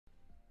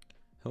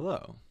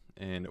Hello,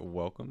 and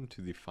welcome to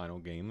the final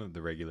game of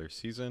the regular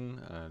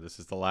season. This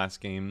is the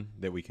last game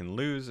that we can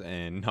lose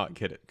and not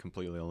get it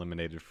completely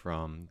eliminated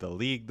from the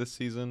league this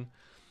season.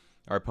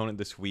 Our opponent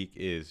this week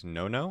is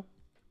No.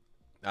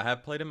 I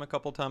have played him a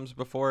couple times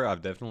before.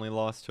 I've definitely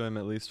lost to him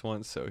at least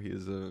once, so he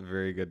is a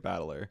very good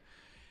battler.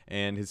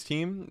 And his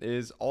team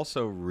is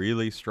also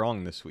really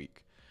strong this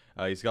week.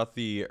 He's got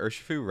the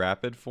Urshifu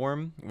Rapid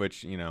form,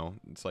 which,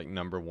 it's like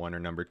number 1 or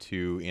number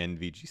 2 in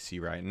VGC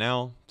right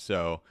now.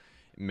 So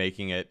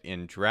making it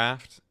in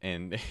draft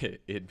and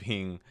it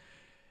being,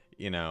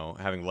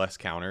 having less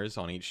counters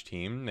on each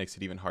team makes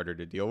it even harder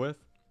to deal with.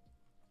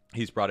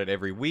 He's brought it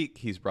every week.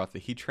 He's brought the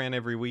Heatran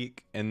every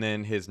week. And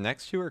then his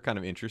next two are kind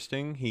of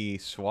interesting. He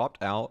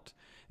swapped out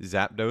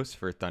Zapdos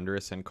for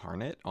Thundurus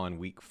Incarnate on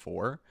week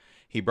 4.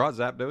 He brought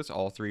Zapdos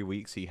all 3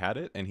 weeks he had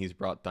it, and he's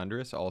brought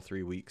Thundurus all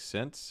 3 weeks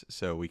since,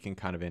 so we can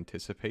kind of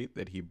anticipate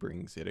that he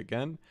brings it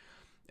again.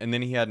 And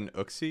then he had an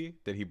Uxie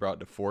that he brought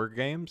to 4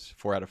 games,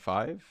 4 out of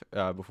 5,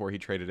 before he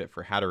traded it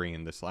for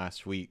Hatterene this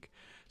last week.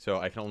 So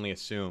I can only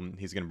assume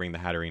he's going to bring the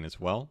Hatterene as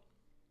well.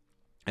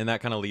 And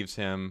that kind of leaves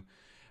him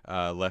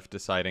left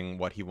deciding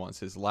what he wants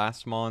his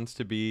last Mons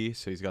to be.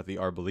 So he's got the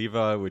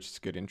Arboliva, which is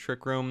good in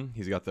Trick Room.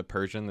 He's got the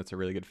Persian, that's a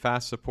really good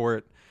fast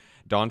support.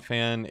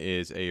 Donphan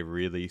is a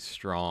really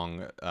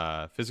strong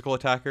physical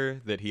attacker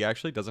that he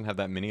actually doesn't have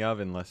that many of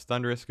unless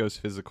Thundurus goes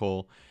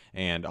physical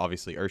and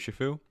obviously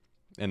Urshifu.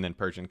 And then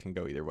Persian can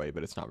go either way,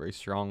 but it's not very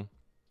strong.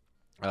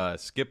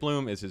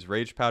 Skiploom is his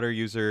Rage Powder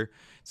user.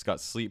 It's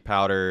got Sleep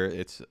Powder.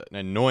 It's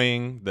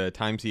annoying. The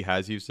times he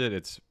has used it,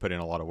 it's put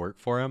in a lot of work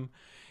for him.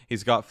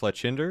 He's got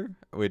Fletchinder,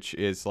 which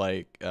is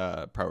like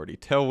priority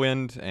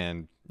Tailwind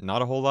and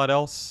not a whole lot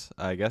else.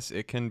 I guess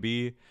it can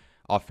be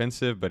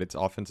offensive, but its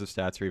offensive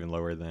stats are even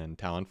lower than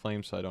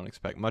Talonflame, so I don't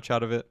expect much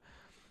out of it.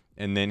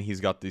 And then he's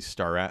got the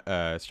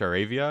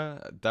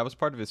Staravia. That was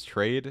part of his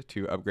trade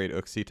to upgrade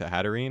Uxie to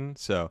Hatterene,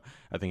 so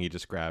I think he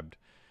just grabbed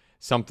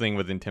something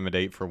with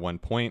Intimidate for 1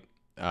 point.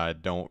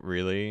 Don't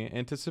really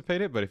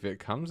anticipate it, but if it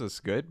comes, it's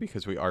good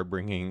because we are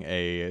bringing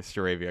a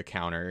Staravia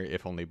counter,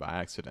 if only by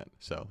accident.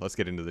 So let's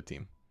get into the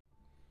team.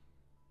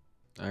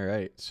 All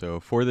right, so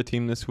for the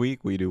team this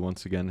week, we do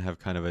once again have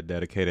kind of a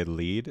dedicated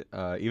lead.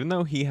 Even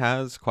though he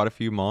has quite a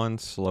few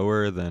Mons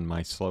slower than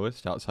my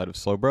slowest outside of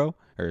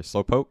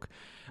Slowpoke,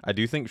 I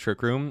do think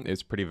Trick Room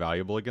is pretty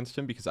valuable against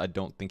him because I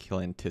don't think he'll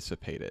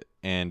anticipate it.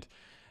 And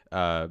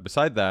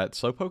beside that,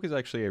 Slowpoke is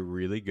actually a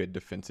really good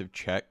defensive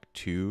check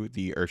to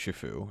the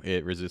Urshifu.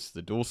 It resists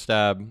the dual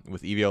stab.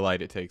 With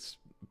Eviolite, it takes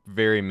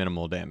very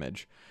minimal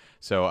damage.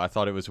 So I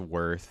thought it was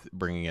worth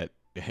bringing it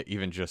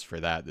even just for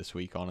that this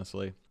week,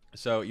 honestly.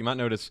 So you might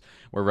notice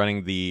we're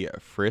running the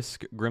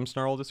Frisk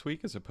Grimmsnarl this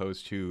week as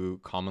opposed to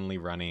commonly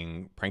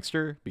running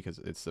Prankster because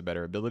it's the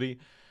better ability.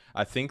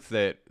 I think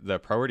that the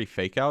priority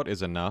fake out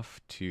is enough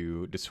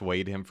to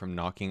dissuade him from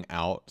knocking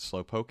out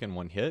Slowpoke in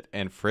one hit,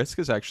 and Frisk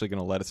is actually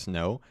going to let us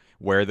know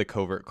where the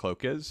covert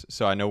cloak is,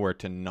 so I know where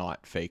to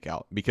not fake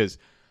out. Because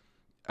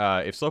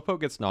if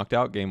Slowpoke gets knocked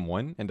out game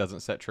 1 and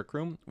doesn't set Trick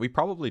Room, we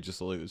probably just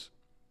lose.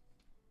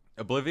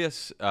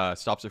 Oblivious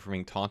stops it from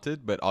being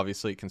taunted, but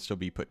obviously it can still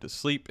be put to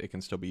sleep. It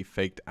can still be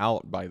faked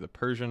out by the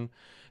Persian.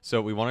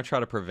 So we want to try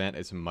to prevent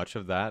as much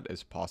of that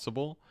as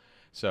possible.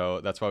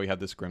 So that's why we have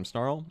this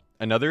Grimmsnarl.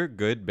 Another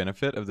good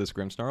benefit of this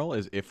Grimmsnarl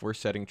is if we're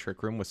setting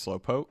Trick Room with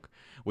Slowpoke,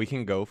 we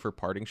can go for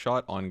Parting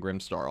Shot on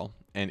Grimmsnarl.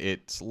 And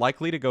it's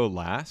likely to go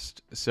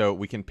last, so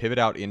we can pivot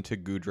out into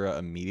Goodra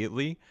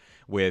immediately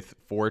with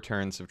 4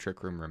 turns of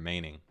Trick Room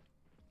remaining.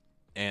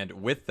 And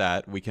with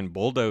that, we can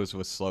Bulldoze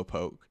with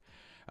Slowpoke.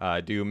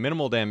 Do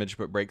minimal damage,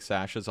 but break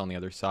Sashes on the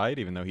other side,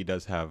 even though he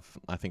does have,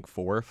 I think,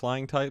 4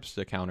 flying types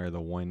to counter the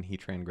 1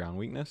 Heatran ground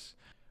weakness.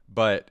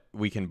 But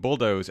we can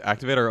Bulldoze,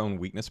 activate our own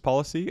weakness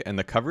policy, and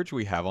the coverage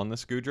we have on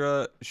this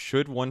Goodra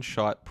should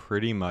one-shot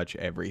pretty much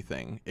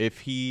everything. If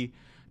he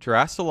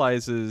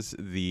terastallizes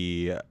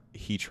the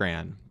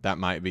Heatran, that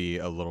might be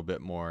a little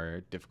bit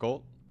more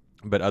difficult.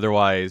 But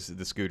otherwise,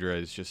 this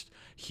Goodra is just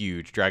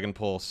huge. Dragon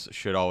Pulse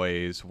should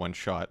always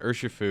one-shot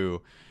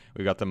Urshifu.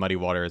 We've got the Muddy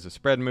Water as a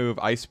spread move.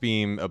 Ice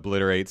Beam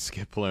obliterates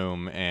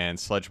Skiploom, and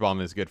Sludge Bomb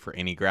is good for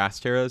any Grass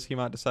Terras he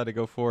might decide to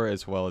go for,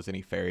 as well as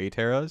any Fairy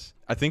Terras.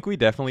 I think we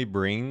definitely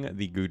bring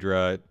the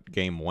Goodra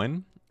game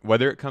 1.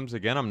 Whether it comes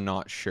again, I'm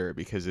not sure,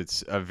 because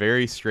it's a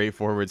very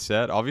straightforward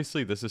set.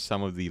 Obviously, this is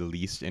some of the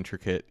least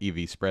intricate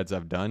EV spreads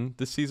I've done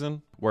this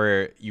season,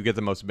 where you get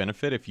the most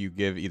benefit if you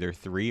give either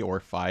 3 or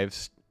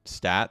 5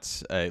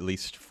 stats at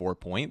least 4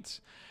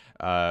 points.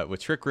 With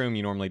Trick Room,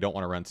 you normally don't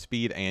want to run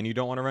speed and you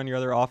don't want to run your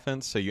other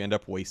offense, so you end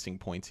up wasting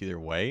points either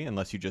way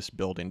unless you just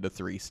build into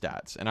 3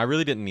 stats. And I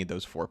really didn't need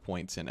those 4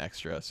 points in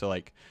extra. So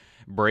like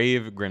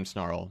Brave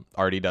Grimmsnarl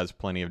already does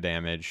plenty of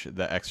damage.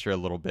 The extra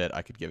little bit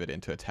I could give it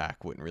into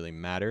attack wouldn't really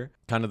matter.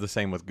 Kind of the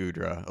same with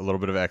Goodra. A little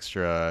bit of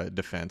extra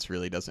defense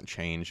really doesn't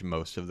change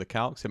most of the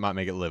calcs. It might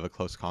make it live a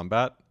close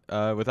combat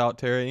without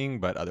terraing,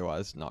 but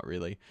otherwise not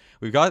really.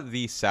 We've got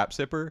the Sap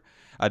Sipper.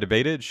 I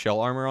debated Shell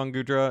Armor on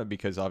Gudra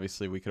because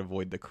obviously we could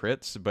avoid the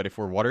crits, but if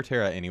we're Water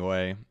Terra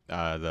anyway,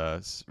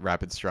 the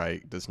Rapid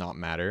Strike does not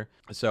matter.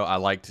 So I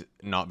liked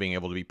not being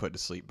able to be put to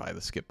sleep by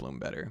the Skip Bloom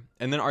better.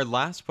 And then our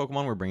last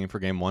Pokemon we're bringing for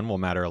game 1 will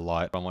matter a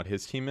lot on what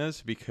his team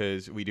is,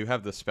 because we do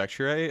have the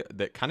Spectre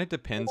that kind of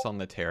depends on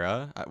the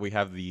Terra. We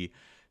have the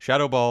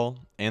Shadow Ball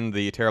and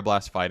the Terra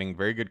Blast fighting,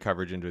 very good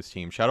coverage into his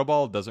team. Shadow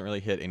Ball doesn't really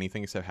hit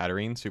anything except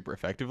Hatterene super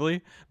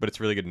effectively, but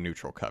it's really good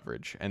neutral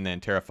coverage. And then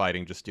Terra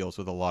Fighting just deals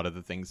with a lot of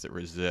the things that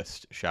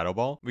resist Shadow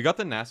Ball. We got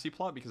the Nasty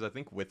Plot because I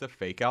think with a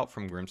Fake Out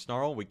from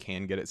Grimmsnarl, we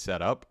can get it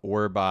set up,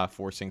 or by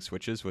forcing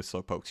switches with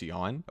Slowpoke's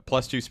Yawn.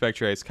 +2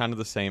 Spectre is kind of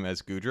the same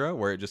as Gudra,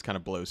 where it just kind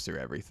of blows through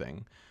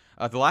everything.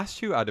 The last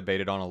two I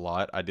debated on a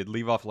lot. I did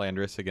leave off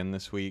Landorus again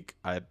this week.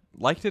 I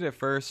liked it at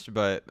first,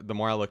 but the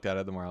more I looked at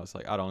it, the more I was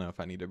like, I don't know if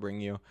I need to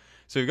bring you.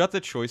 So we've got the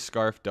Choice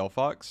Scarf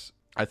Delphox.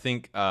 I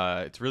think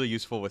it's really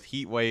useful with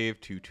Heat Wave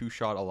to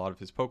two-shot a lot of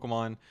his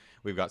Pokemon.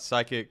 We've got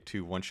Psychic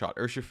to one-shot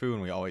Urshifu,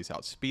 and we always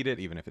outspeed it,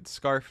 even if it's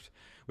Scarfed.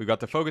 We've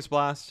got the Focus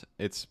Blast.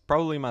 It's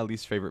probably my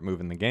least favorite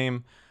move in the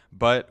game,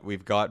 but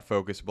we've got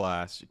Focus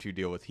Blast to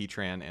deal with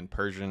Heatran and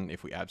Persian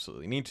if we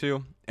absolutely need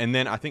to. And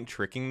then I think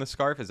tricking the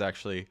Scarf is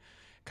actually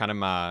kind of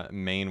my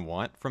main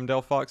want from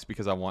Delphox,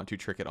 because I want to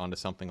trick it onto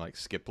something like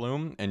Skip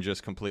Bloom and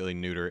just completely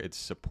neuter its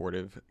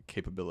supportive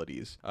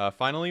capabilities.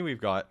 Finally,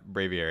 we've got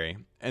Braviary,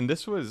 and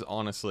this was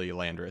honestly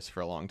Landorus for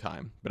a long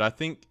time, but I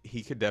think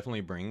he could definitely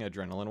bring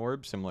Adrenaline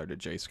Orb similar to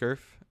J-Scurf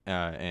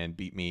and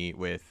beat me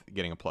with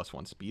getting a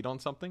 +1 speed on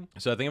something.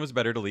 So I think it was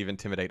better to leave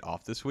Intimidate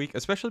off this week,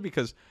 especially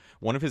because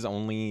one of his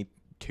only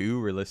 2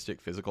 realistic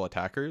physical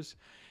attackers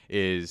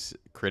is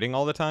critting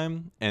all the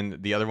time,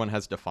 and the other one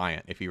has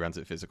Defiant if he runs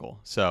it physical.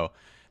 So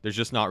there's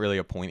just not really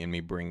a point in me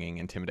bringing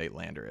Intimidate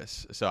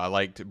Landorus. So I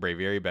liked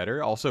Braviary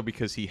better, also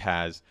because he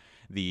has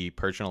the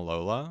Persian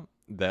Alola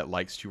that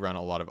likes to run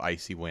a lot of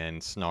Icy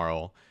Wind,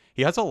 Snarl.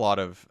 He has a lot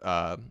of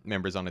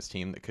members on his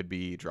team that could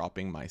be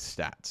dropping my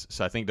stats.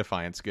 So I think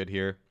Defiant's good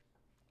here.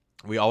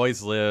 We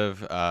always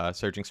live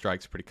Surging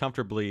Strikes pretty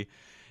comfortably.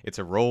 It's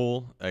a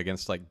roll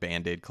against like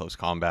Banded close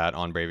combat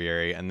on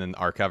Braviary, and then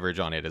our coverage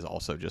on it is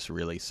also just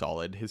really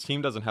solid. His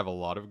team doesn't have a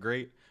lot of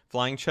great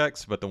flying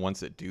checks, but the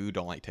ones that do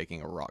don't like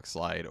taking a Rock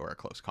Slide or a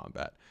close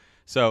combat.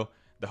 So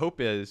the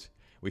hope is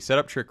we set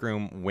up Trick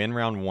Room, win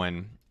round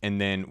 1, and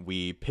then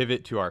we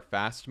pivot to our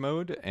fast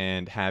mode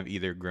and have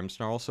either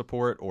Grimmsnarl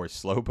support or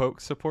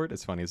Slowpoke support,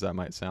 as funny as that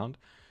might sound,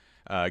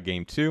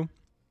 game 2.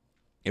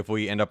 If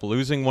we end up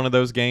losing one of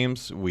those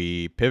games,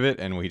 we pivot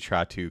and we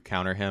try to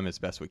counter him as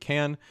best we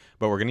can.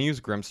 But we're going to use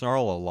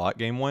Grimmsnarl a lot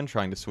game 1,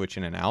 trying to switch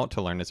in and out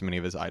to learn as many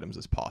of his items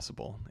as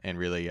possible and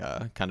really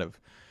kind of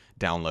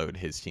download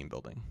his team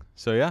building.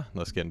 So yeah,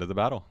 let's get into the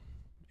battle.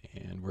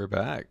 And we're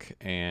back,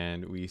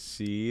 and we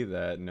see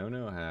that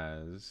Nono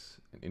has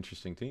an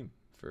interesting team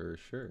for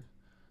sure.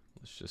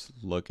 Let's just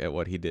look at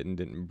what he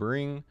didn't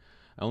bring.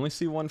 I only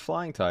see 1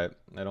 flying type.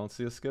 I don't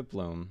see a Skip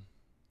Bloom.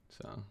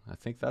 So I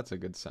think that's a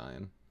good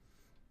sign.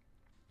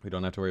 We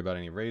don't have to worry about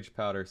any Rage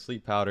Powder,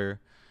 Sleep Powder.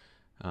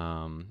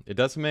 It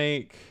does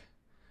make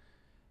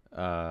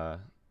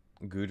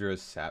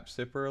Gudra's Sap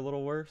Sipper a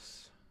little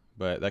worse,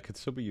 but that could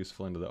still be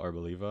useful into the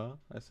Arboliva,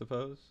 I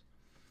suppose.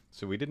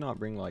 So we did not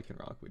bring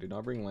Lycanroc. We did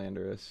not bring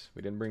Landorus.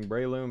 We didn't bring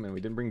Breloom, and we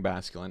didn't bring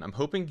Basculin. I'm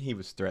hoping he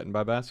was threatened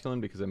by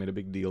Basculin, because I made a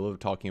big deal of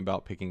talking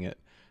about picking it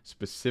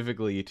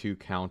specifically to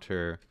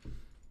counter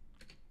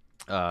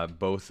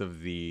both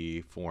of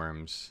the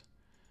forms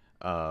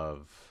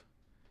of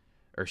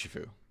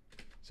Urshifu.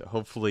 So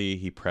hopefully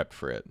he prepped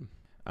for it.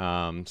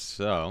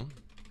 So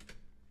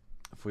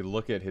if we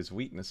look at his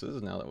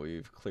weaknesses, now that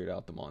we've cleared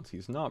out the mons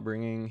he's not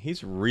bringing,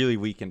 he's really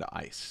weak into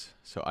Ice.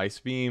 So Ice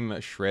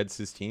Beam shreds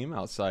his team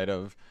outside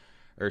of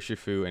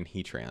Urshifu and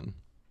Heatran.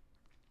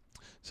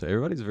 So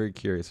everybody's very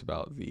curious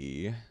about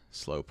the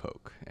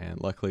Slowpoke,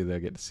 and luckily they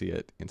get to see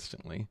it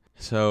instantly.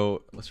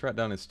 So let's write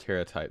down his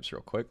Terra types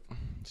real quick.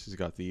 She's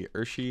got the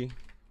Urshi,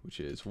 which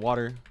is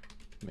water.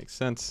 Makes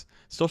sense.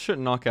 Still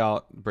shouldn't knock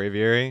out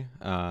Braviary.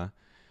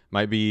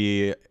 Might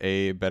be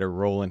a better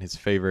roll in his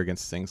favor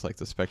against things like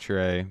the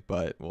Spectre,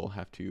 but we'll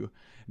have to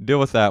deal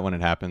with that when it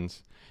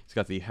happens. He's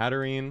got the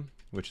Hatterene,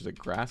 which is a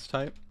grass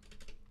type.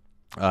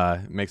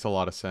 Makes a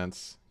lot of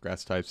sense.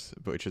 Grass types,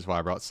 which is why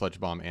I brought Sludge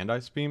Bomb and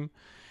Ice Beam.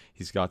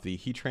 He's got the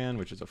Heatran,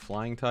 which is a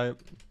flying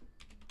type.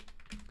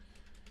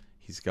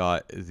 He's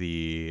got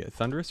the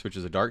Thundurus, which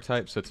is a dark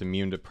type, so it's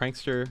immune to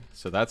Prankster.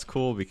 So that's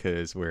cool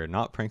because we're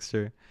not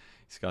Prankster.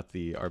 He's got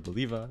the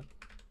Arboliva,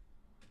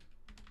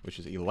 which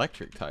is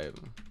electric type.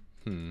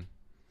 And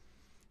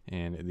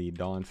the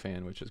Dawn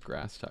Fan, which is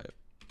grass type.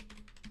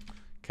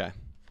 Okay.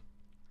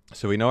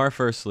 So we know our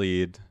first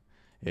lead.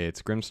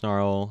 It's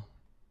Grimmsnarl,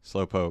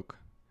 Slowpoke.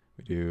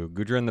 We do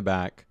Gudra in the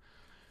back.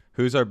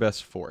 Who's our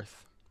best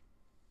 4th?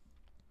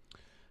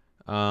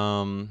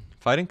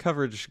 Fighting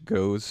coverage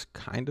goes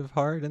kind of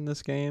hard in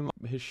this game.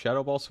 His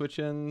Shadow Ball switch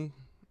in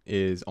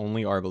is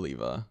only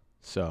Arboliva,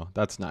 so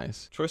that's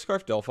nice. Choice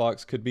Scarf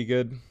Delphox could be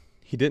good.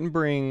 He didn't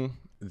bring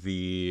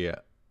the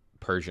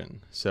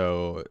Persian.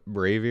 So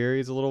Braviary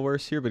is a little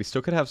worse here, but he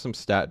still could have some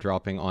stat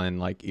dropping on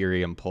like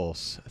Eerie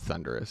Impulse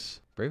Thunderous.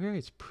 Braviary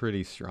is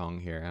pretty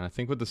strong here, and I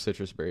think with the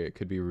Citrus Berry, it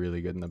could be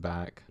really good in the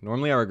back.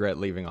 Normally, I regret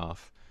leaving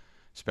off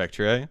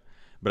Spectre,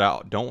 but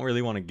I don't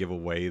really want to give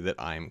away that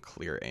I'm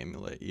clear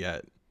Amulet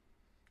yet.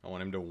 I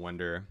want him to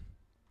wonder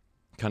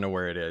kind of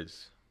where it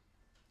is.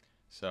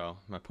 So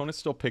my opponent's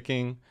still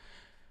picking.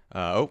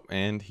 Oh,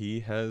 and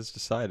he has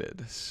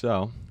decided.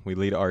 So we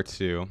lead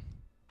R2.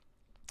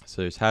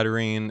 So there's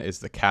Hatterene is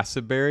the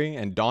Castleberry,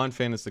 and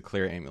Dawnfan is the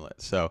clear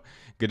Amulet. So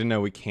good to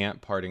know we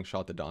can't parting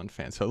shot the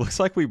Dawnfan. So it looks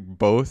like we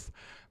both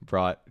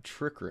brought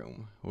Trick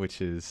Room,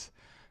 which is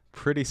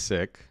pretty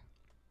sick.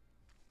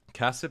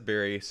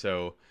 Castleberry,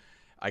 so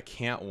I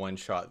can't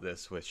one-shot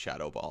this with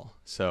Shadow Ball.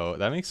 So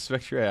that makes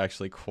Spectre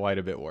actually quite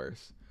a bit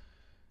worse.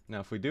 Now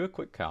if we do a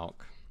quick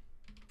calc,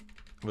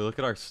 we look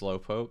at our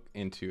Slowpoke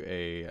into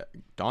a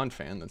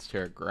Dawnfan that's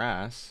Terra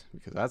Grass,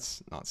 because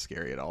that's not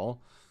scary at all.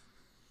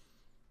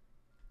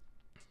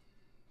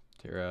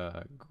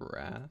 Terra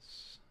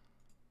Grass.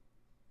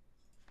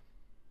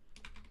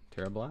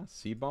 Terra Blast.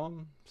 Seed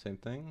Bomb. Same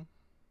thing.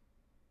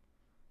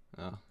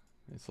 Oh,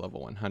 it's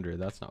level 100.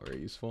 That's not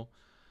very useful.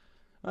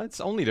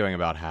 It's only doing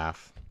about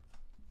half.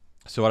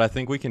 So what I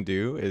think we can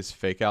do is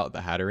fake out the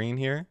Hatterene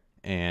here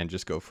and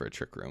just go for a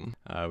Trick Room.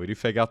 We do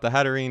fake out the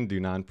Hatterene,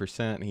 do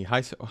 9%. He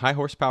high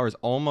horsepower is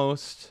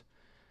almost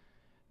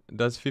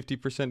does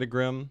 50% to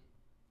Grim.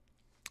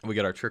 We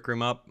get our Trick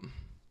Room up.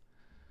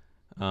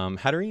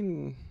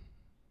 Hatterene,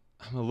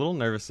 I'm a little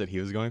nervous that he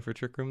was going for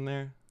Trick Room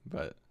there,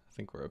 but I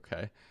think we're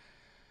okay.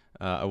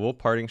 I will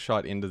parting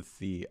shot into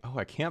the... Oh,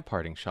 I can't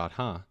parting shot,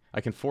 huh?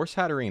 I can force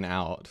Hatterene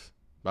out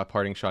by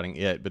parting shotting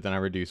it, but then I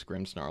reduce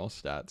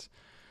Grimmsnarl's stats.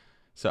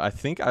 So I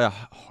think I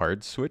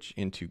hard switch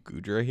into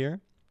Goodra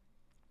here,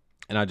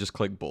 and I just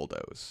click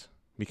Bulldoze,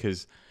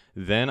 because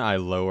then I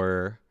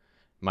lower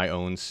my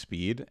own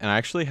speed, and I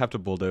actually have to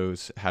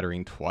Bulldoze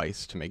Hatterene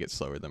twice to make it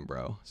slower than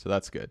Bro, so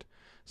that's good.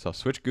 So I'll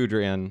switch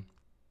Goodra in,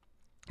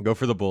 go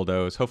for the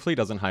Bulldoze. Hopefully he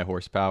doesn't high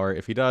horsepower.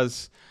 If he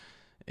does,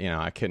 you know,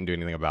 I couldn't do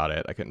anything about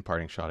it. I couldn't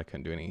parting shot. I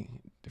couldn't do any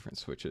different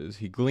switches.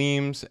 He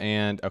Gleams,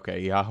 and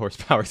okay, yeah,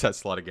 horsepowers that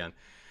slot again.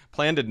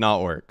 Plan did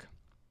not work.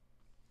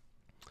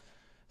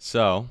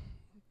 So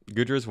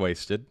Goodra's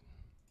wasted.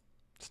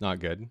 It's not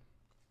good.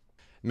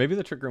 Maybe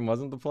the Trick Room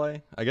wasn't the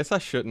play. I guess I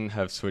shouldn't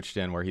have switched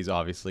in where he's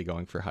obviously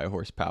going for high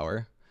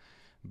horsepower,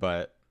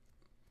 but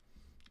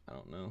I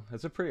don't know.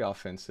 That's a pretty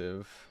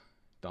offensive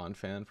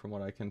Dawnfan from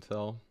what I can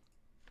tell.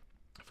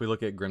 If we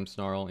look at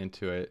Grimmsnarl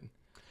into it,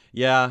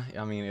 yeah,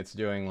 I mean, it's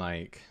doing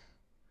like,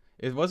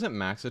 it wasn't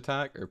max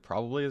attack, or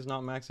probably is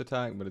not max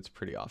attack, but it's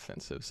pretty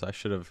offensive. So I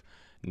should have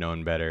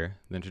known better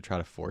than to try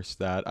to force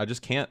that. I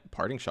just can't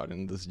parting shot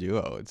into this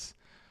duo. It's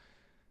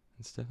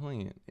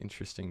definitely an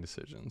interesting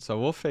decision. So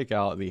we'll fake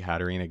out the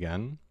Hatterene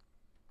again,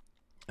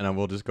 and I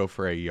will just go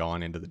for a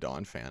Yawn into the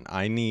Dawnfan.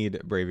 I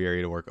need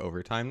Braviary to work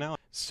overtime now.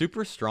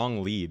 Super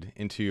strong lead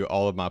into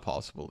all of my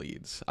possible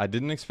leads. I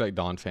didn't expect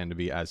Dawnfan to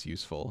be as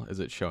useful as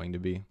it's showing to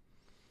be.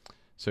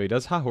 So he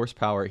does high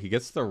horsepower. He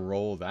gets the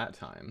roll that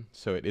time.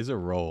 So it is a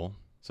roll.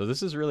 So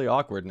this is really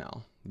awkward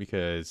now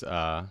because,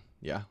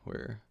 yeah,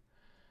 we're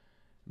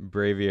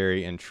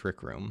Braviary and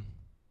Trick Room.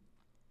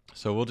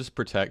 So we'll just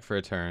protect for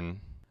a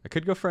turn. I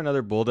could go for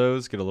another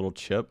Bulldoze, get a little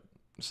chip.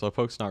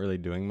 Slowpoke's not really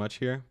doing much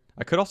here.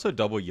 I could also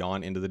double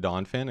Yawn into the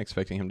Dawnfan,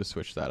 expecting him to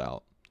switch that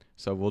out.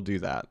 So we'll do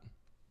that.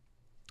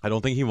 I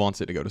don't think he wants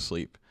it to go to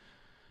sleep.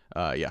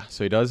 Yeah,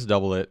 so he does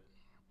double it.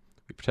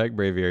 We protect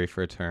Braviary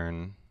for a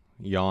turn.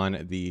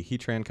 Yawn the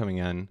Heatran coming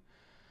in.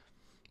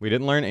 We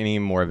didn't learn any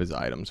more of his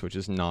items, which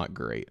is not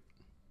great.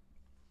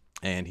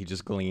 And he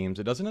just Gleams.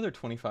 It does another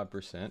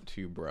 25%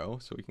 to Bro,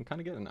 so we can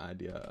kind of get an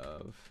idea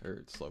of,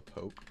 or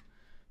Slowpoke.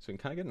 So we can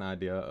kind of get an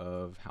idea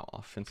of how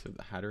offensive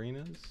the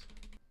Hatterene is.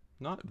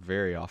 Not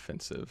very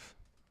offensive,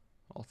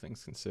 all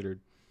things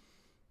considered.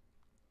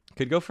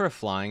 Could go for a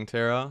Flying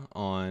Terra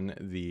on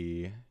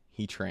the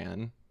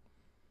Heatran.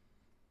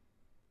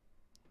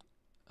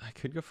 I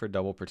could go for a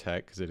double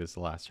protect because it is the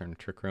last turn of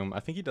Trick Room.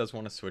 I think he does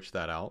want to switch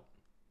that out.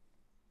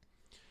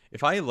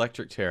 If I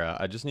Electric Terra,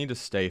 I just need to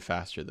stay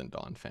faster than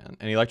Dawnfan.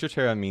 And Electric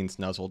Terra means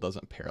Nuzzle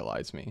doesn't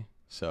paralyze me.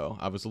 So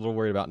I was a little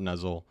worried about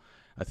Nuzzle.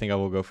 I think I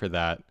will go for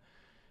that.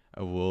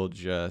 I will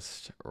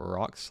just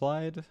Rock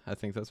Slide. I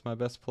think that's my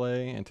best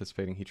play,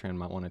 anticipating Heatran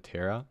might want a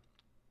Terra.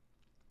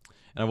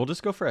 And I will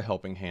just go for a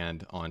Helping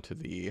Hand onto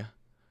the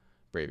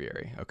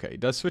Braviary. Okay, he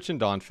does switch in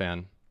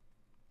Dawnfan.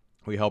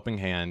 We Helping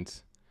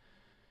Hand.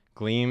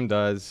 Gleam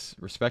does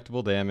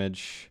respectable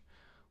damage.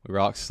 We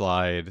Rock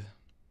Slide.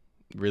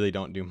 Really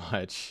don't do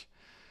much.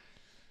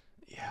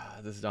 Yeah,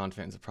 this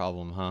Dawnfan's a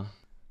problem, huh?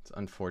 It's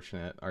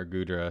unfortunate. Our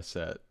Goodra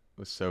set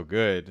was so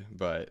good,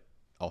 but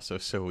also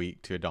so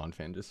weak to a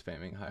Dawnfan just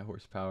spamming high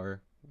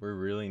horsepower. We're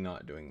really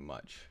not doing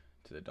much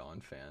to the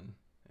Dawnfan.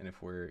 And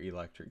if we're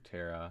Electric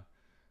Terra,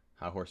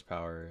 high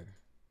horsepower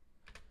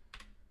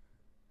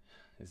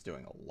is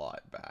doing a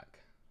lot back.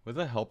 With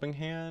a Helping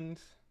Hand,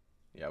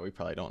 yeah, we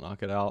probably don't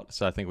knock it out.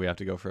 So I think we have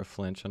to go for a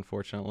flinch,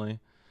 unfortunately.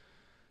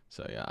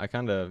 So yeah, I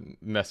kind of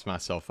messed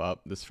myself up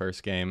this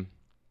first game.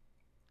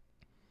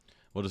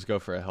 We'll just go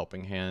for a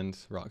helping hand,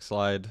 rock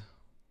slide.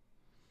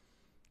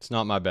 It's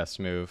not my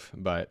best move,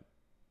 but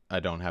I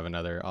don't have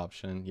another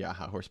option. Yeah,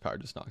 high horsepower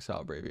just knocks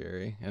out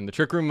Braviary. And the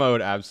Trick Room mode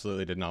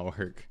absolutely did not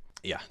work.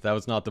 Yeah, that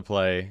was not the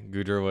play.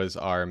 Gudra was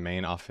our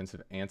main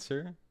offensive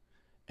answer.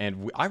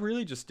 And I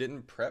really just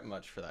didn't prep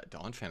much for that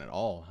Donphan at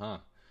all, huh?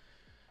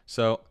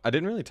 So I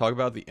didn't really talk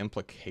about the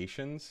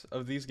implications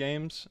of these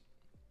games.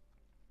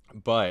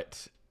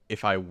 But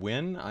if I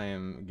win, I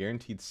am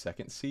guaranteed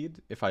second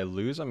seed. If I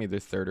lose, I'm either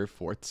third or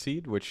fourth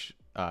seed, which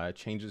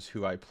changes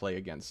who I play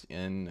against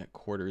in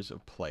quarters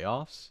of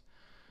playoffs.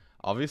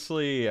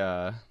 Obviously,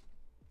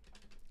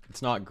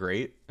 it's not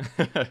great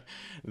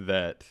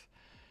that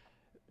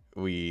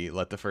we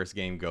let the first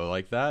game go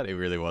like that. It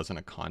really wasn't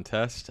a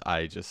contest.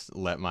 I just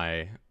let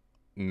my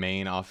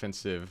main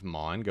offensive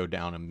Mon go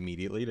down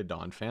immediately to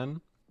Donphan.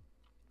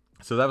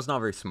 So that was not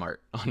very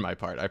smart on my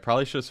part. I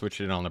probably should have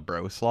switched it on the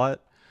bro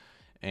slot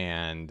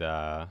and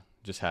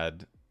just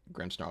had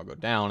Grimmsnarl go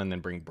down and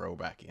then bring bro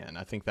back in.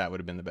 I think that would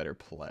have been the better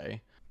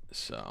play.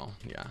 So,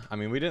 yeah. I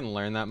mean, we didn't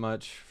learn that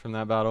much from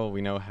that battle.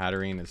 We know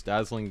Hatterene is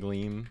Dazzling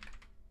Gleam.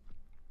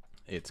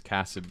 It's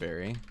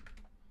Castleberry.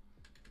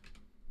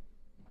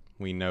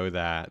 We know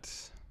that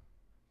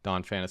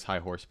Donphan is high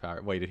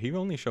horsepower. Wait, did he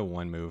only show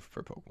one move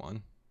per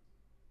Pokemon?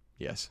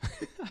 Yes.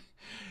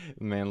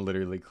 The man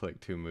literally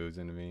clicked 2 moves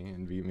into me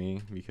and beat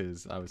me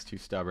because I was too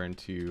stubborn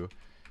to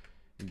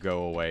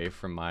go away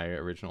from my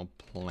original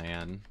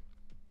plan.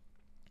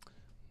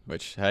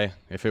 Which, hey,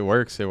 if it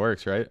works,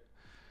 right?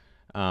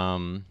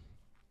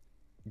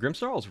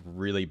 Grimmsnarl's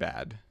really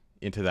bad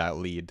into that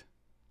lead.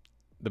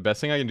 The best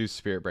thing I can do is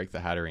Spirit Break the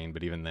Hatterene,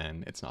 but even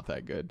then, it's not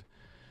that good.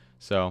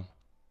 So,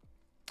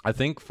 I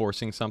think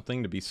forcing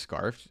something to be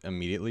Scarfed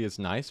immediately is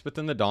nice, but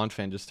then the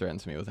Donphan just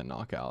threatens me with a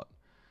knockout.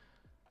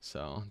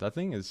 So, that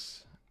thing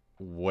is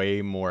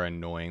way more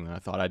annoying than I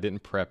thought. I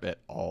didn't prep at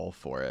all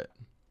for it.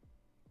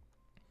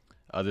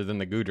 Other than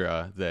the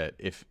Gudra, that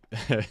if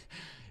if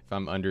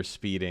I'm under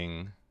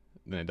speeding,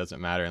 then it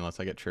doesn't matter unless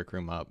I get Trick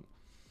Room up.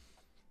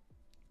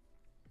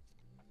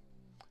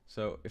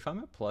 So if I'm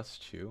at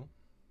 +2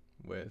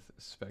 with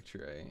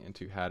Spectre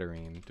into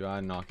Hatterene, do I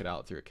knock it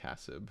out through a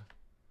Cassib?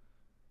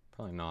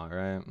 Probably not,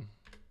 right?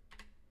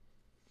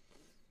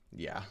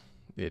 Yeah,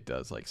 it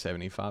does like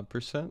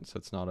 75%, so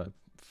it's not a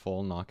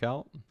full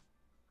knockout.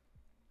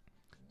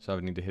 So I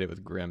would need to hit it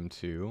with Grim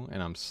too,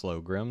 and I'm slow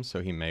Grim,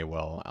 so he may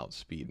well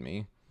outspeed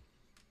me.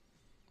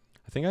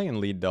 I think I can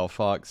lead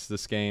Delphox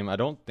this game. I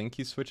don't think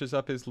he switches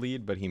up his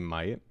lead, but he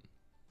might.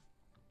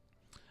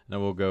 And I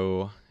will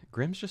go...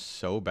 Grim's just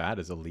so bad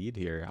as a lead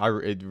here.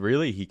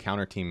 He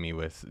counter-teamed me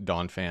with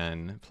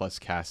Donphan plus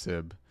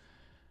Cassib,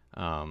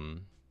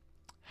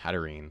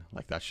 Hatterene.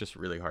 Like, that's just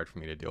really hard for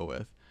me to deal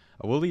with.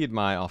 I will lead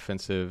my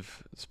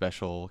offensive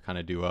special kind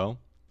of duo.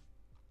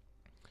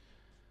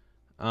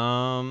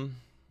 Gudra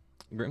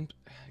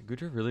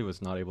really was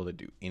not able to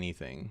do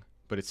anything,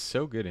 but it's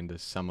so good into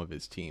some of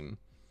his team.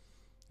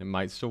 It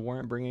might still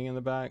warrant bringing in the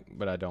back,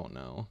 but I don't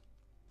know.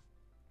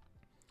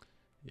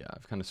 Yeah,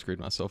 I've kind of screwed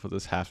myself with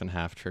this half and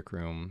half Trick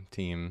Room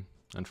team,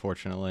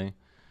 unfortunately.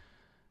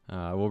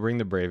 We'll bring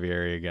the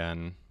Braviary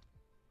again.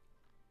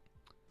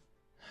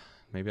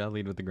 Maybe I'll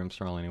lead with the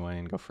Grimmsnarl anyway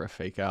and go for a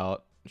fake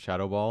out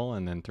Shadow Ball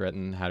and then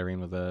threaten Hatterene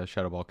with a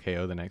Shadow Ball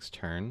KO the next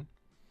turn.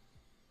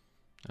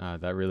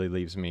 That really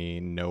leaves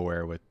me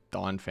nowhere with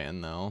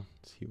Donphan, though.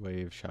 Does he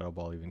wave Shadow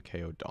Ball even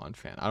KO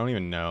Donphan? I don't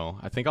even know.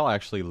 I think I'll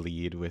actually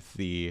lead with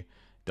the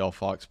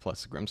Delphox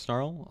plus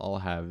Grimmsnarl. I'll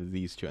have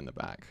these two in the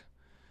back.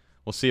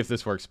 We'll see if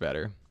this works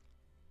better.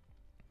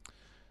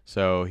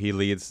 So he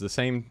leads the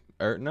same,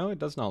 or no, it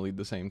does not lead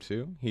the same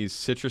too. He's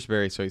Citrus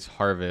Berry, so he's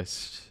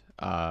Harvest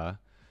Arboleva.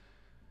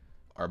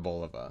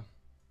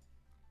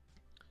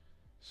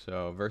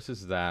 So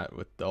versus that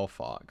with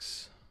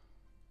Delphox.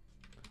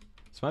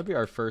 This might be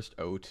our first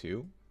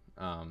 0-2.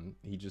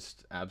 He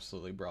just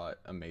absolutely brought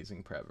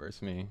amazing prep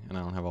versus me, and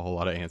I don't have a whole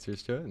lot of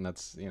answers to it, and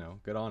that's, you know,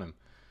 good on him.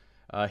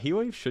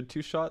 Heatwave should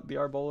two-shot the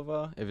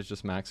Arboleva if it's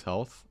just max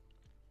health.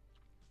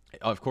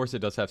 Of course, it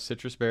does have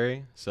Citrus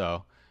Berry,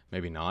 so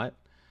maybe not.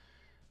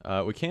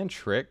 We can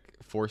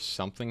force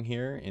something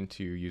here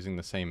into using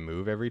the same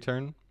move every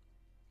turn.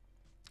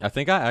 I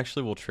think I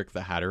actually will trick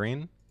the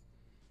Hatterene,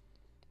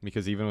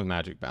 because even with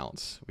Magic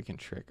Bounce, we can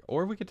trick.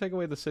 Or we could take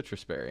away the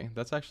Citrus Berry.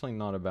 That's actually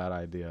not a bad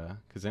idea,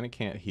 because then it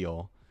can't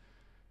heal.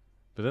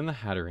 But then the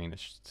Hatterene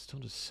is still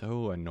just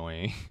so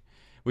annoying.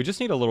 We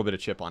just need a little bit of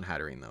chip on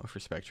Hatterene, though, for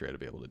Spectre to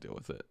be able to deal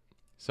with it.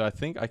 So I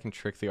think I can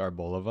trick the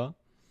Arboleva.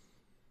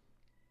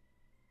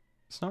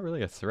 It's not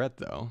really a threat,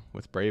 though,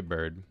 with Brave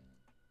Bird.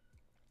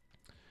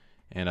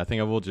 And I think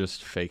I will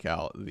just fake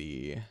out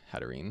the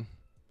Hatterene.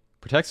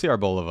 Protects the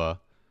Arboleva.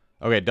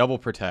 Okay, double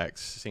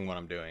protects, seeing what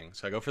I'm doing.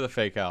 So I go for the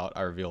fake out,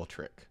 I reveal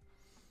trick.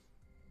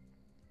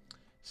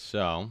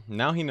 So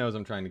now he knows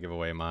I'm trying to give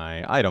away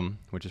my item,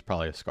 which is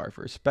probably a Scarf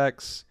or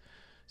Specs.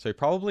 So he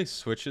probably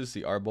switches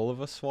the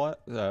Arboleva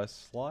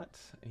slot.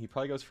 He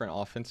probably goes for an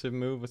offensive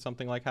move with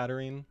something like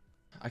Hatterene.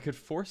 I could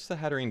force the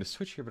Hatterene to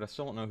switch here, but I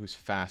still don't know who's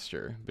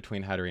faster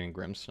between Hatterene and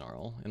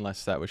Grimmsnarl,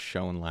 unless that was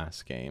shown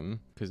last game,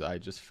 because I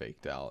just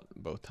faked out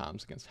both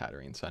times against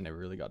Hatterene, so I never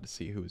really got to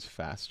see who was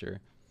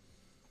faster.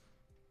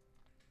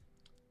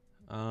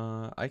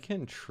 I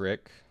can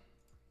trick.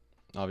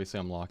 Obviously,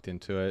 I'm locked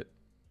into it.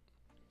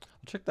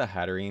 I'll check the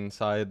Hatterene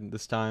side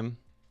this time,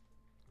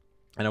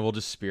 and I will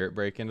just Spirit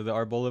Break into the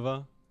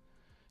Arboliva.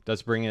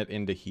 Does bring it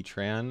into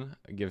Heatran.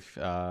 Give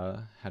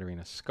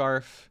Hatterene a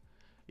Scarf.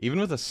 Even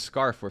with a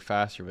Scarf, we're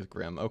faster with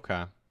Grimm.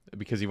 Okay.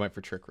 Because he went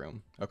for Trick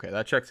Room. Okay,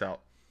 that checks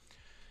out.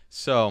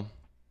 So,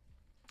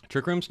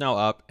 Trick Room's now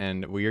up,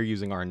 and we are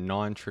using our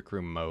non-Trick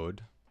Room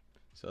mode.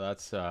 So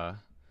that's not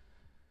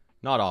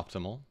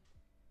optimal.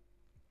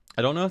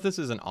 I don't know if this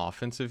is an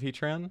offensive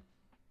Heatran.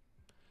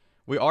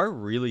 We are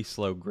really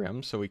slow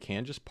Grimm, so we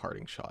can just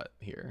Parting Shot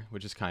here,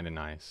 which is kind of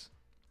nice.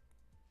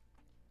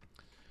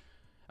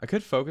 I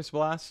could Focus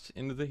Blast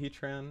into the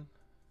Heatran,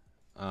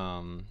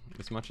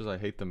 as much as I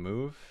hate the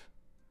move.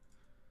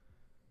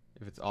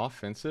 If it's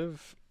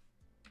offensive,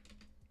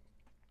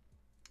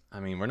 I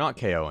mean, we're not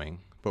KOing,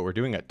 but we're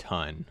doing a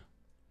ton.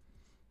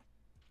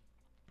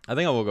 I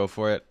think I will go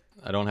for it.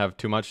 I don't have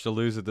too much to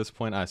lose at this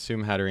point. I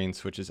assume Hatterene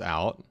switches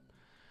out.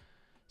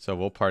 So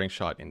we'll Parting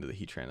Shot into the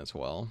Heatran as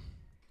well.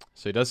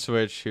 So he does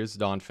switch. Here's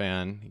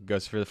Donphan. He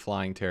goes for the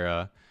Flying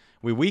Terra.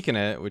 We weaken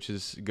it, which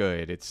is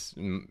good. It's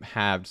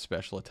halved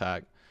special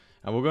attack.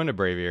 We'll go into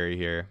Braviary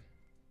here.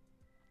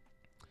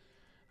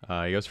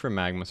 He goes for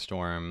Magma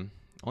Storm.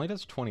 Only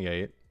does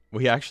 28.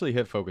 We actually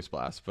hit Focus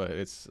Blast, but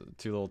it's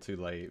too little too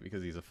late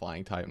because he's a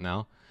flying type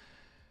now.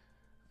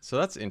 So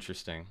that's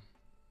interesting.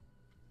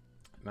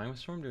 Magma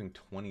Storm doing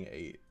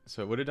 28.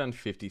 So it would have done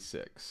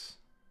 56.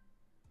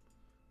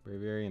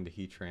 Braviary into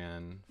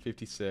Heatran.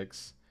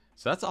 56.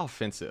 So that's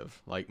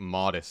offensive. Like,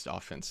 modest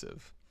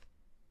offensive.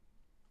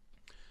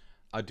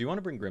 I do want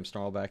to bring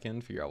Grimmsnarl back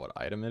in, figure out what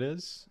item it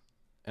is.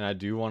 And I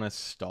do want to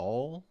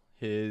stall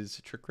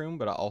his Trick Room,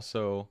 but I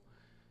also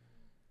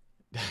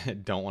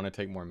don't want to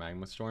take more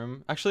Magma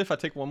Storm. Actually, if I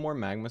take one more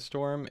Magma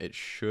Storm, it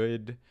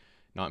should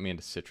knock me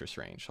into Citrus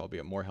range. So I'll be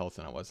at more health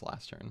than I was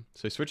last turn.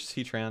 So he switches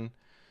Heatran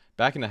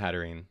back into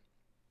Hatterene.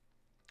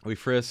 We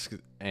frisk,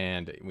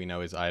 and we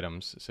know his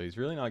items. So he's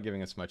really not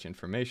giving us much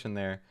information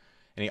there.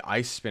 And he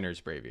Ice Spinners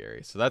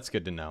Braviary. So that's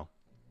good to know.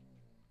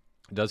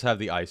 It does have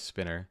the Ice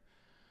Spinner.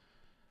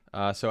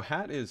 So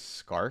Hat is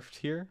Scarfed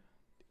here.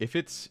 If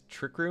it's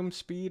Trick Room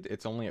speed,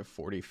 it's only at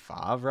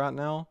 45 right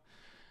now.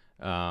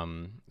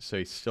 So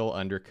he still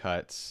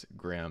undercuts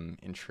Grimm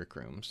in Trick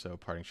Room, so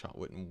Parting Shot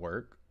wouldn't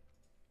work.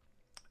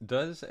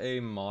 Does a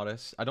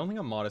modest... I don't think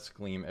a Modest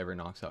Gleam ever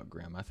knocks out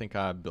Grimm. I think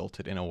I built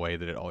it in a way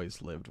that it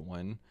always lived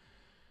one.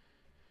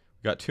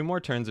 We got 2 more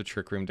turns of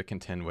Trick Room to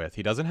contend with.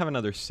 He doesn't have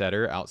another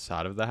setter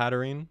outside of the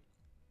Hatterene.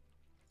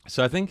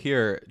 So I think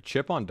here,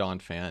 Chip on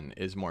Donphan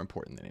is more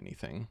important than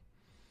anything.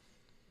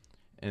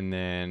 And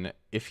then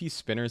if he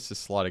spinners the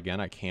slot again,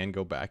 I can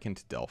go back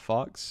into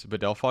Delphox. But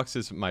Delphox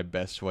is my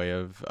best way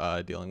of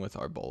dealing with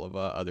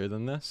Arboliva other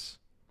than this.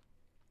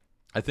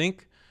 I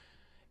think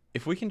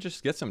if we can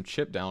just get some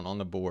chip down on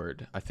the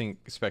board, I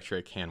think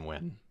Spectre can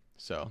win.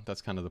 So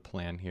that's kind of the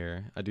plan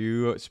here. I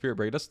do Spirit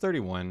Break. That's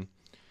 31.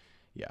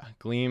 Yeah,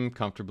 Gleam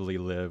comfortably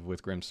live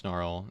with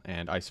Grimmsnarl,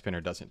 and Ice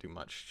Spinner doesn't do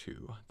much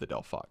to the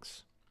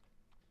Delphox.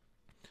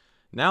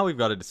 Now we've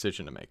got a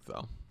decision to make,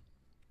 though.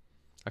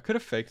 I could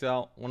have faked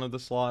out one of the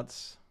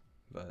slots,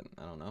 but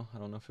I don't know. I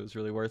don't know if it was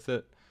really worth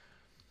it.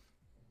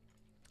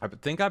 I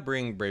think I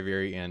bring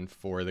Braviary in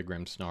for the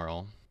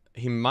Grimmsnarl.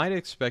 He might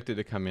expect it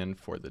to come in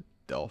for the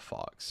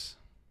Delphox.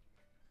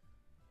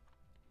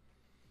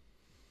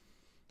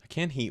 I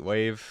can Heat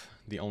Wave.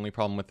 The only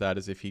problem with that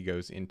is if he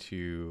goes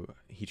into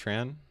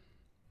Heatran.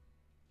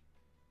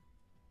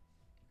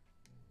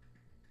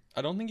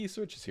 I don't think he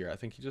switches here. I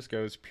think he just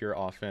goes pure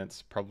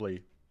offense.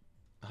 Probably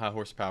high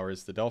horsepower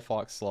is the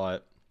Delphox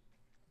slot.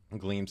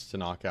 Gleams to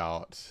knock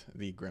out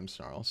the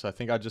Grimmsnarl. So I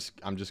think I'm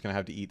just gonna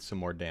have to eat some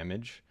more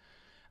damage.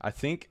 I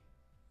think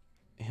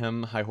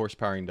him high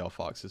horsepowering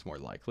Delphox is more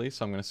likely.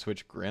 So I'm gonna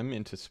switch Grimm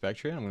into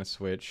Spectre. I'm gonna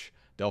switch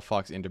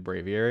Delphox into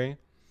Braviary.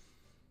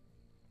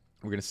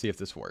 We're gonna see if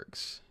this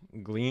works.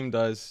 Gleam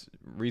does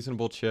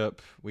reasonable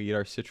chip. We eat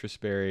our Citrus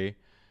Berry,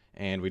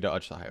 and we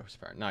dodge the high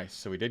horsepower. Nice.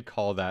 So we did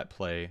call that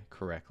play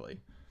correctly.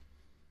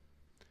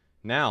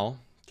 Now,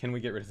 can we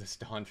get rid of this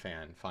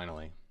Donphan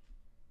finally?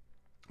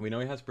 We know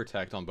he has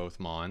Protect on both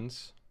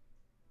Mons,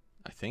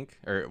 I think.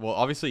 Or, well,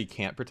 obviously he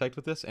can't Protect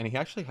with this, and he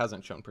actually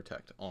hasn't shown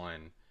Protect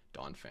on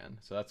Donphan,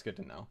 so that's good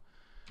to know.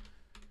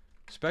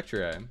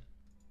 Spectre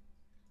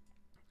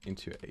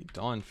into a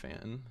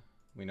Donphan.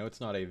 We know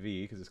it's not AV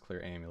because it's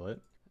Clear Amulet.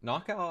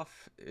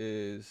 Knockoff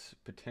is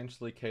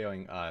potentially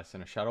KOing us,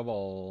 and a Shadow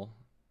Ball...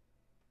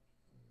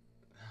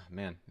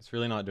 Man, it's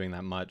really not doing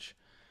that much.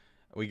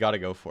 We got to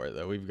go for it,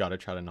 though. We've got to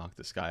try to knock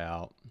this guy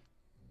out.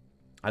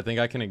 I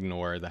think I can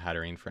ignore the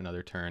Hatterene for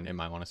another turn. It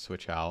might want to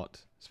switch out,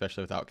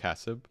 especially without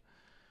Kasib.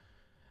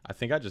 I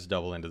think I just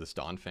double into this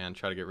Dawn Fan,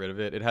 try to get rid of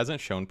it. It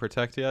hasn't shown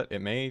Protect yet.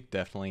 It may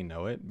definitely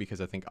know it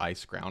because I think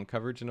Ice ground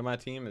coverage into my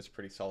team is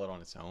pretty solid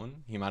on its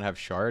own. He might have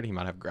Shard. He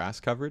might have Grass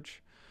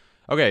coverage.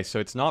 Okay, so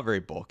it's not very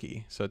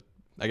bulky. So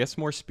I guess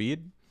more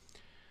speed.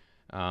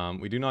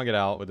 We do not get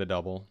out with a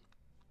double.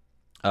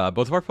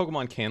 Both of our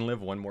Pokemon can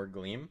live one more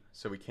Gleam,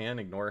 so we can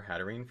ignore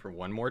Hatterene for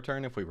one more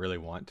turn if we really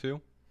want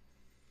to.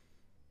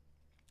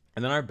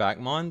 And then our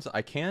Backmons,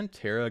 I can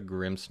Terra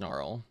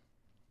Grimmsnarl,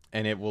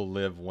 and it will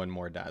live one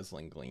more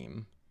Dazzling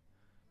Gleam.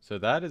 So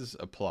that is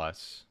a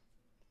plus.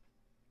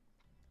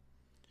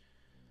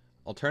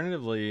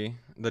 Alternatively,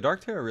 the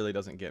Dark Terra really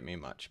doesn't get me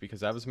much, because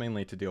that was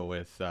mainly to deal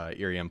with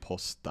Eerie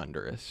Impulse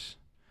Thunderous.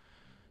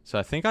 So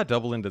I think I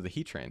double into the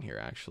Heatran here,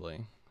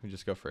 actually. We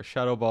just go for a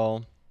Shadow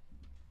Ball.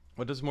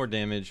 What does more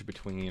damage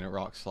between a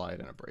Rock Slide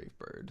and a Brave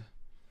Bird?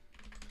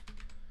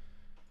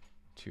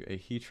 To a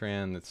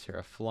Heatran that's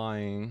Terra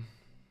Flying.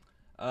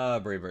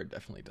 Brave Bird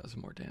definitely does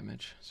more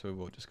damage, so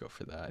we'll just go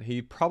for that.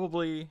 He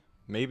probably,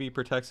 maybe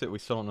protects it. We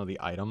still don't know the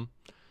item,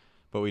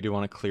 but we do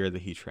want to clear the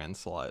Heatran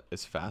slot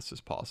as fast as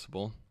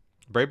possible.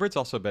 Brave Bird's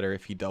also better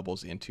if he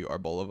doubles into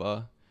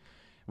Arboliva.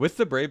 With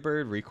the Brave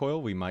Bird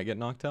recoil, we might get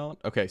knocked out.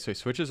 Okay, so he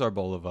switches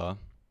Arboliva.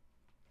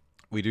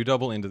 We do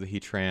double into the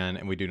Heatran,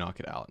 and we do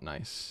knock it out.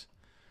 Nice.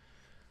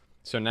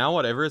 So now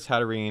whatever his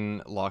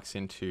Hatterene locks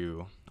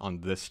into on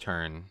this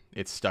turn,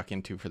 it's stuck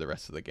into for the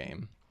rest of the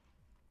game.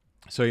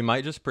 So he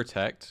might just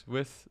protect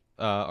with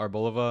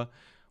Arboliva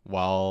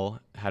while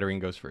Hatterene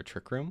goes for a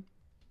Trick Room.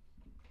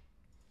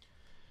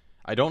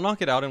 I don't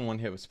knock it out in one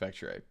hit with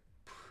Spectre,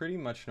 pretty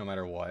much no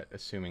matter what,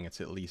 assuming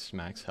it's at least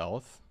max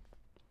health.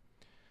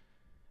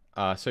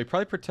 So he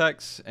probably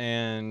protects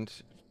and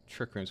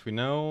Trick Rooms. We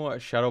know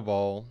Shadow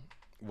Ball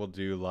will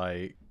do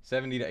like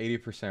 70 to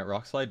 80%.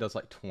 Rock Slide does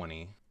like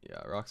 20.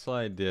 Yeah, Rock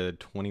Slide did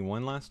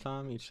 21 last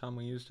time, each time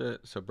we used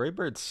it. So Brave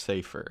Bird's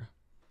safer.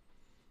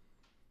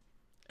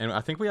 And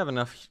I think we have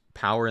enough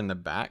power in the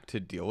back to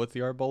deal with the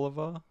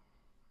Arboliva.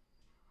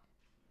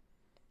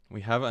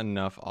 We have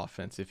enough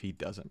offense if he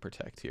doesn't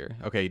protect here.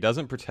 Okay, he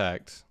doesn't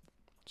protect.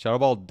 Shadow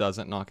Ball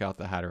doesn't knock out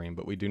the Hatterene,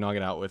 but we do knock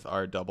it out with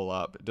our double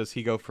up. Does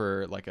he go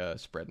for like a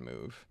spread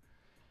move?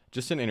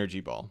 Just an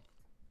Energy Ball.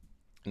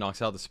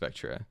 Knocks out the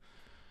Spectra.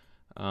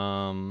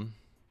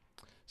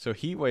 So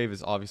Heat Wave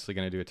is obviously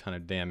going to do a ton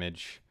of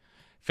damage.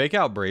 Fake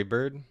Out Brave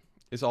Bird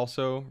is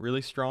also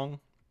really strong.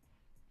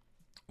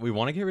 We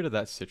want to get rid of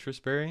that Citrus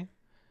Berry.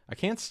 I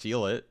can't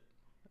steal it.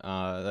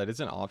 That is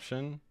an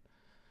option.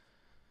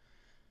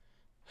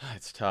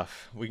 It's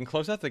tough. We can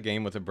close out the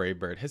game with a Brave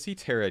Bird. Has he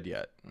Terra'd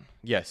yet?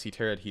 Yes, he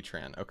Terra'd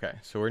Heatran. Okay,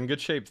 so we're in good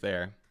shape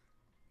there.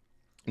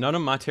 None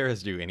of my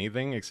Terras do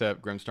anything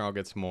except Grimmsnarl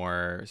gets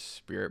more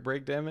Spirit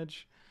Break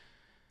damage.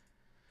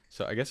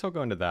 So I guess I'll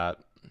go into that.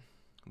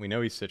 We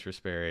know he's Citrus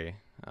Berry.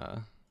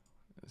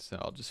 So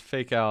I'll just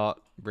fake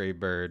out Brave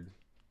Bird.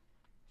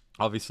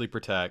 Obviously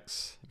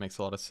protects. Makes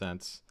a lot of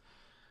sense.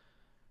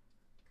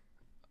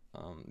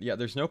 Yeah,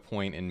 there's no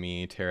point in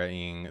me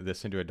Terra-ing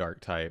this into a Dark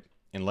type.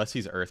 Unless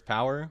he's Earth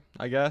Power,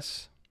 I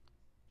guess.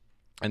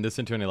 And this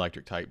into an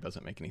Electric type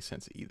doesn't make any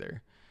sense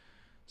either.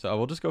 So I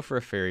will just go for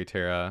a Fairy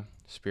Terra,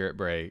 Spirit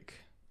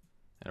Break,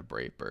 and a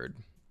Brave Bird.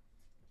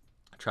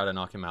 Try to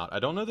knock him out. I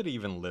don't know that he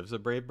even lives a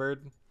Brave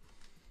Bird.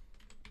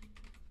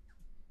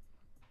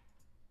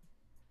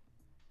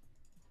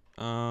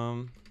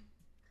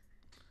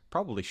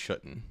 Probably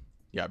shouldn't.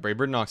 Yeah, Brave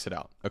Bird knocks it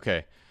out.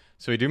 Okay,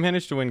 so we do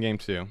manage to win game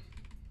 2.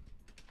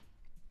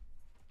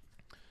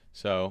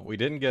 So we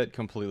didn't get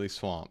completely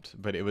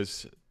swamped, but it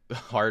was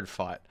hard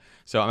fought.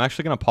 So I'm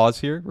actually going to pause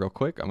here real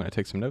quick. I'm going to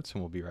take some notes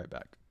and we'll be right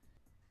back.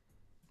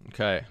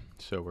 Okay,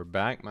 so we're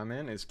back. My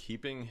man is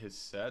keeping his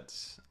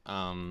sets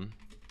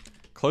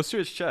close to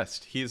his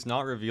chest. He is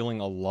not revealing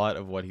a lot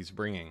of what he's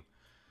bringing.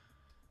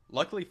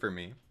 Luckily for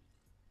me,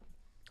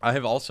 I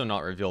have also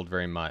not revealed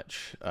very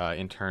much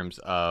in terms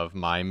of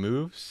my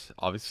moves.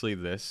 Obviously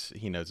this,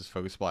 he knows his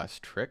Focus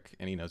Blast trick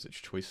and he knows it's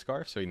Choice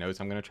Scarf, so he knows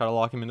I'm going to try to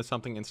lock him into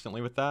something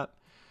instantly with that.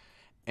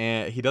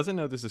 And he doesn't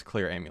know this is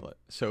Clear Amulet.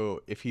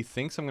 So if he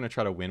thinks I'm going to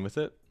try to win with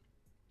it,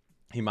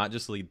 he might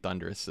just lead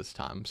Thundurus this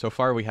time. So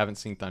far, we haven't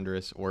seen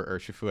Thundurus or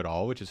Urshifu at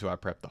all, which is who I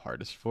prepped the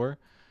hardest for.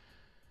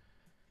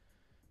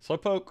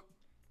 Slowpoke,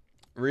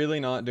 really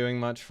not doing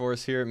much for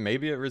us here.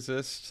 Maybe it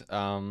resists.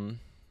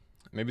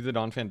 Maybe the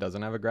Donphan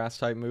doesn't have a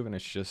Grass-type move, and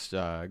it's just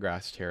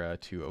Grass Terra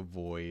to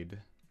avoid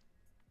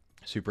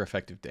super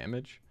effective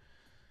damage.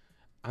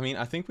 I mean,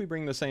 I think we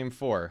bring the same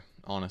 4,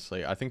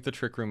 honestly. I think the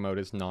Trick Room mode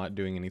is not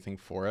doing anything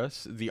for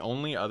us. The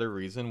only other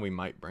reason we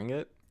might bring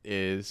it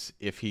is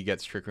if he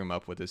gets Trick Room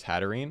up with his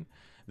Hatterene,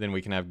 then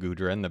we can have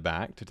Goodra in the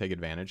back to take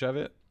advantage of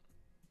it.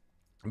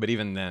 But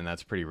even then,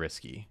 that's pretty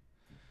risky.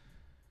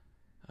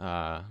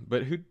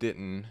 But who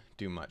didn't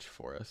do much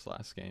for us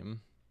last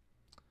game?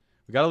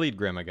 We got to lead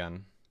Grim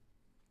again.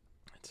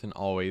 It's an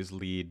always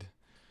lead.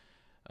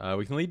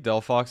 We can lead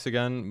Delphox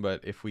again,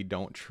 but if we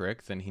don't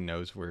trick, then he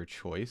knows we're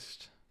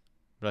choiced.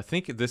 But I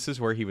think this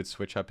is where he would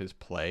switch up his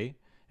play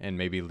and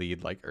maybe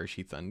lead like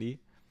Urshifundi.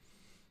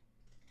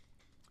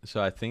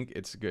 So I think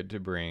it's good to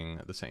bring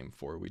the same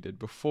 4 we did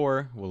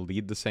before. We'll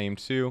lead the same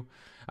 2.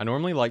 I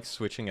normally like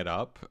switching it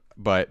up,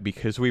 but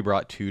because we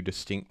brought 2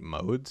 distinct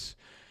modes,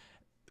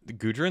 the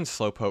Goodra and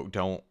Slowpoke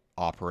don't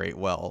operate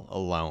well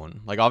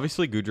alone. Like,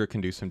 obviously, Goodra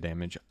can do some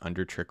damage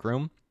under Trick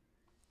Room,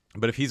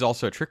 but if he's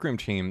also a Trick Room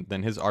team,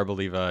 then his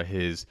Arboliva,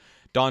 his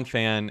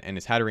Donphan, and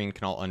his Hatterene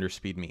can all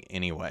underspeed me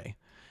anyway,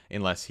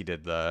 unless he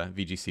did the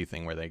VGC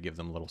thing where they give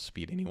them a little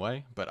speed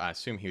anyway, but I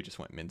assume he just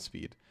went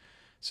mid-speed.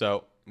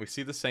 So we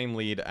see the same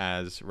lead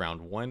as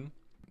round 1.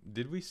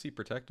 Did we see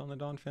Protect on the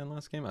Donphan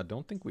last game? I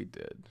don't think we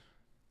did.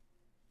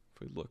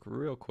 If we look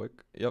real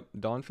quick. Yep,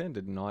 Donphan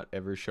did not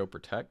ever show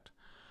Protect.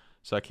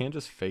 So I can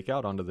just fake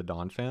out onto the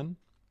Donphan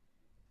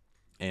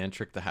and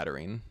trick the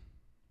Hatterene.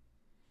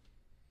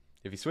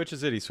 If he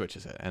switches it, he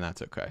switches it, and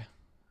that's okay.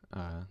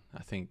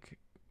 I think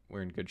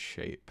we're in good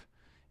shape.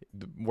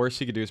 The worst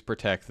he could do is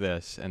Protect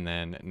this, and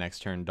then next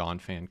turn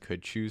Donphan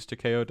could choose to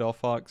KO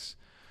Delphox.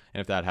 And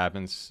if that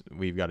happens,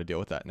 we've got to deal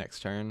with that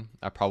next turn.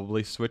 I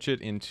probably switch it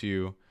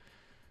into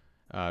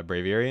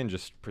Braviary and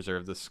just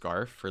preserve the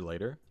Scarf for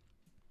later,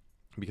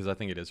 because I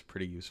think it is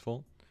pretty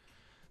useful.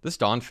 This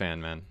Donphan,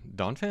 man.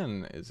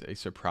 Donphan is a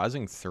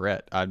surprising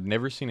threat. I've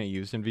never seen it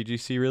used in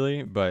VGC,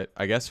 really, but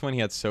I guess when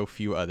he had so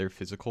few other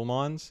physical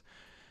mons,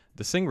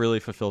 this thing really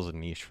fulfills a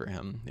niche for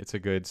him. It's a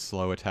good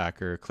slow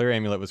attacker. Clear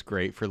Amulet was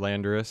great for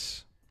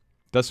Landorus.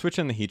 Does switch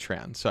in the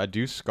Heatran, so I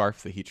do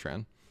Scarf the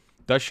Heatran.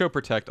 Does show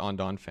Protect on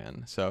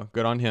Donphan, so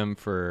good on him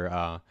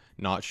for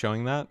not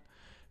showing that.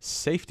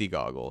 Safety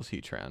Goggles,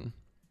 Heatran.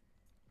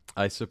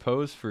 I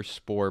suppose for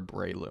Spore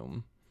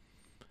Breloom.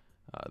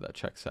 That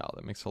checks out.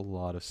 That makes a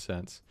lot of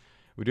sense.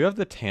 We do have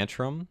the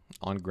Tantrum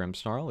on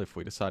Grimmsnarl if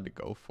we decide to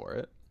go for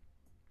it.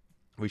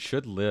 We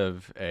should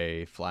live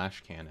a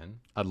Flash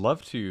Cannon. I'd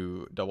love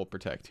to double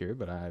Protect here,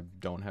 but I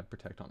don't have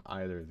Protect on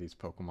either of these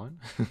Pokemon.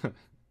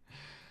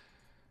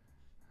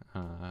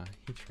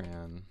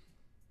 Heatran.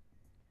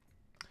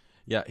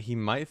 Yeah, he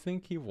might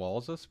think he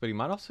walls us, but he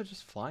might also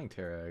just Flying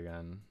Terra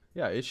again.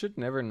 Yeah, it should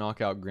never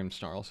knock out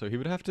Grimmsnarl, so he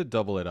would have to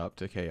double it up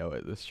to KO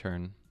it this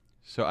turn.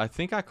 So I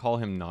think I call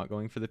him not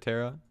going for the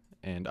Terra,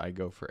 and I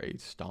go for a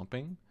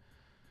Stomping.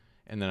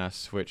 And then I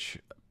switch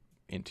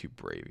into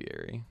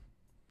Braviary.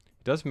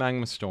 He does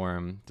Magma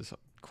Storm, does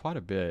quite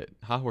a bit.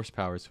 High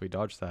horsepower, so we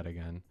dodge that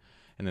again.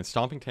 And then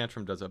Stomping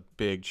Tantrum does a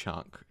big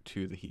chunk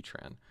to the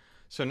Heatran.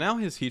 So now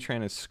his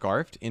Heatran is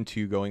scarfed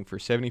into going for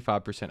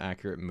 75%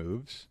 accurate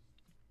moves,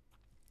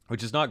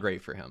 which is not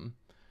great for him.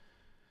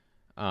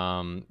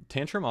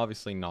 Tantrum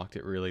obviously knocked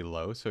it really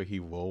low, so he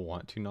will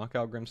want to knock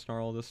out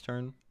Grimmsnarl this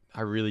turn.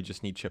 I really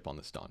just need chip on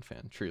this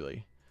Donphan,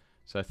 truly.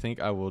 So I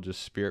think I will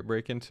just Spirit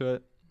Break into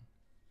it.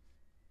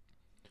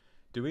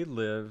 Do we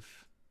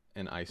live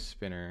an Ice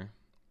Spinner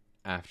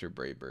after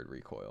Brave Bird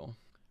Recoil?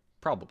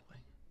 Probably.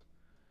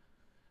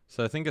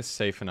 So I think a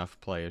safe enough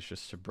play is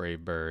just to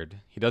Brave Bird.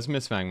 He does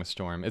miss Magma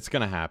Storm. It's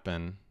going to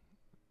happen.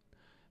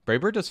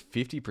 Brave Bird does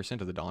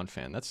 50% of the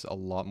Donphan. That's a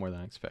lot more than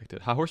I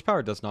expected. High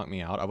horsepower does knock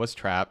me out. I was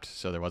trapped,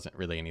 so there wasn't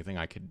really anything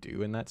I could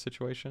do in that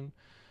situation.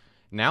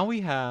 Now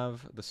we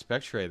have the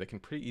Spectre that can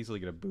pretty easily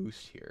get a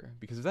boost here.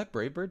 Because if that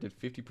Brave Bird did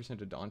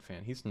 50% of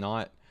Donphan, he's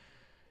not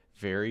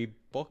very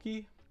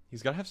bulky.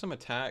 He's got to have some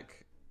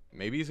attack.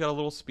 Maybe he's got a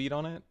little speed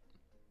on it.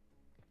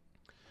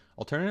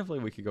 Alternatively,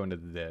 we could go into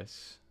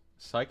this.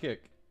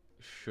 Psychic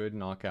should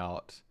knock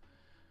out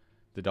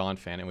the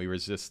Donphan, and we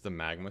resist the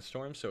Magma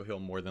Storm, so he'll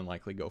more than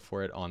likely go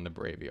for it on the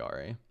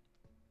Braviary.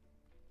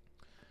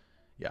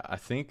 Yeah, I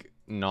think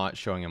not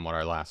showing him what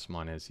our last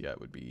mon is yet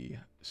would be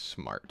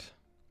smart.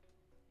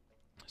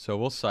 So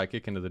we'll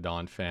Psychic into the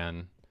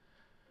Donphan.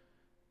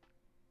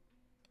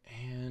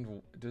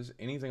 And does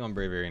anything on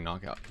Braviary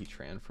knock out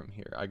Heatran from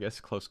here? I guess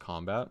Close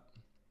Combat.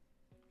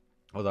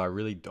 Although I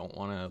really don't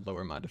want to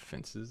lower my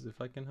defenses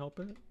if I can help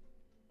it.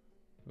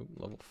 Ooh,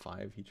 level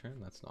 5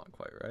 Heatran, that's not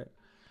quite right.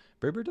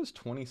 Brave Bird does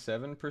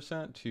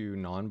 27% to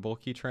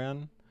non-bulk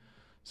Heatran,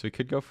 so we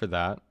could go for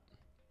that.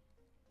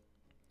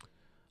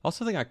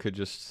 Also think I could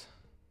just,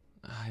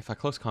 if I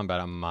Close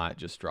Combat, I might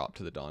just drop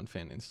to the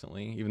Donphan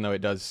instantly, even though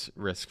it does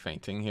risk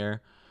fainting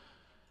here.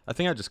 I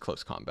think I just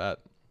Close Combat.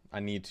 I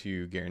need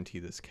to guarantee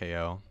this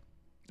KO.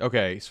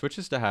 Okay,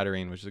 switches to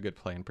Hatterene, which is a good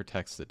play, and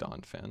protects the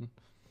Donphan.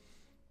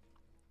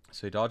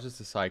 So he dodges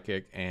the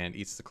Psychic and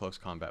eats the Close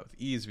Combat with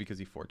ease because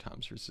he 4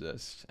 times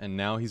resists. And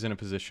now he's in a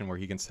position where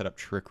he can set up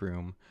Trick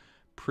Room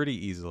pretty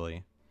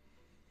easily.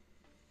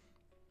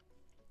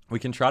 We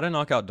can try to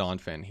knock out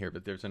Donphan here,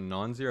 but there's a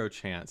non-zero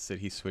chance that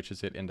he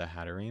switches it into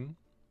Hatterene.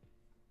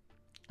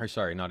 Or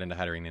sorry, not into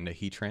Hatterene, into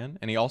Heatran.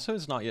 And he also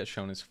has not yet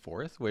shown his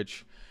 4th,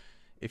 which,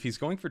 if he's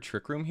going for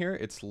Trick Room here,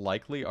 it's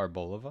likely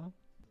Arboliva.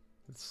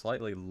 It's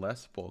slightly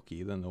less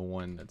bulky than the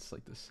one that's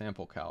like the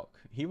sample calc.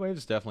 Heat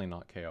Wave's definitely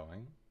not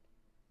KOing.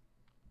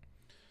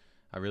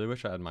 I really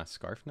wish I had my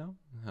Scarf now,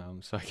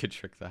 so I could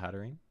trick the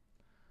Hatterene.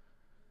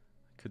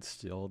 I could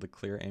steal the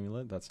Clear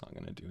Amulet. That's not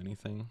going to do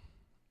anything.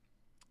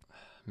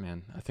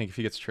 Man, I think if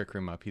he gets Trick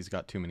Room up, he's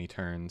got too many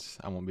turns.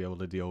 I won't be able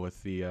to deal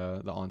with the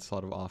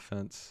onslaught of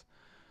offense.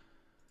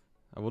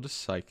 I will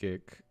just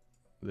Psychic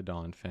the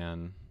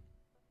Donphan.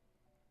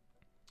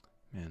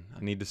 Man, I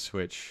need to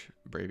switch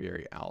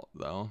Braviary out,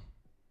 though.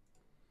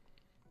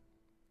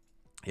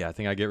 Yeah, I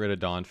think I get rid of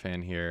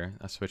Donphan here.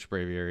 I switch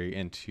Braviary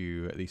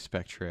into the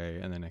Spectre,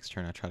 and then next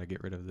turn I try to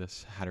get rid of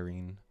this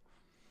Hatterene.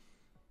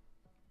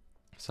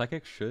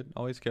 Psychic should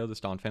always KO this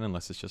Donphan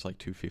unless it's just like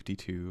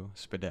 252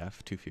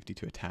 Spadef,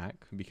 252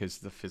 attack, because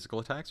the physical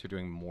attacks are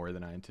doing more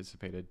than I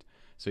anticipated.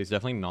 So he's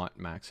definitely not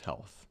max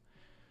health.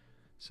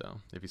 So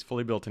if he's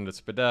fully built into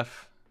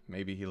Spadef,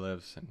 maybe he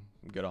lives, and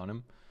good on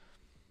him.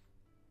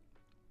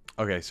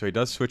 Okay, so he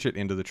does switch it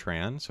into the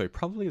Tran, so he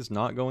probably is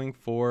not going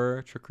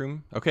for Trick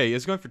Room. Okay, he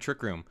is going for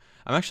Trick Room.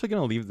 I'm actually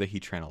going to leave the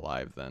Heatran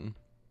alive then.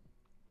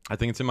 I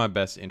think it's in my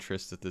best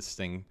interest that this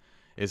thing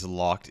is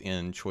locked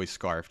in Choice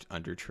Scarfed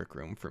under Trick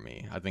Room for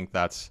me. I think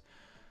that's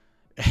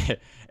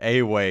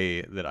a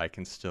way that I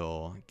can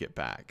still get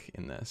back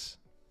in this.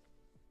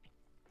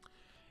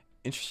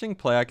 Interesting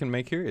play I can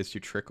make here is to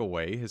trick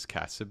away his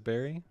Cassib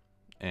Berry,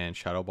 and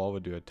Shadow Ball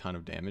would do a ton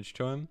of damage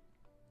to him.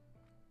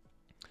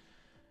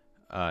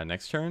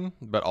 Next turn,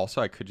 but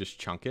also I could just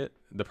chunk it.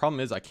 The problem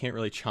is I can't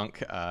really chunk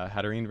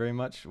Hatterene very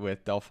much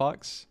with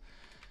Delphox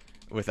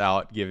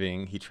without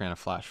giving Heatran a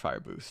Flash Fire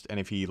boost. And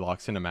if he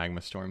locks in a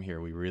Magma Storm here,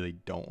 we really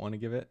don't want to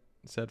give it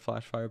said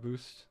Flash Fire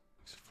boost.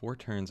 It's 4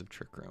 turns of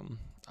Trick Room.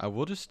 I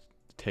will just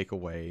take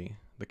away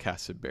the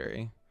Cassib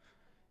Berry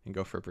and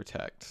go for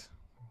Protect.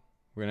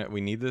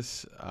 We need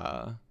this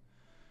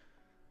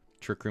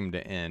Trick Room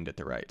to end at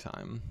the right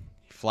time.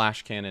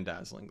 Flash Cannon,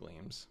 Dazzling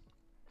Gleams.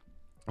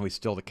 And we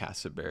steal the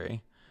Cassib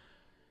Berry.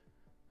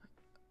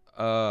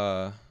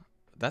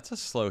 That's a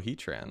slow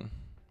Heatran.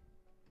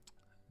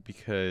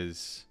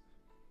 Because...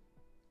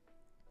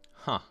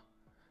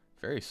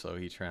 very slow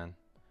Heatran.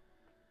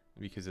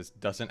 Because it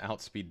doesn't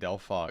outspeed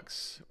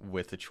Delphox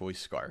with a Choice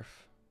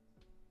Scarf.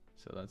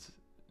 So that's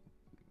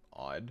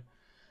odd.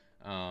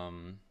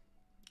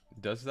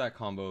 Does that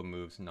combo of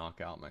moves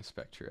knock out my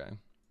Spectre?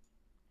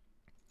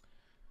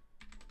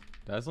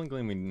 Dazzling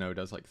Gleam we know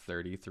does like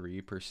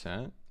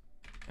 33%.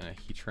 And a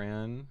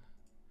Heatran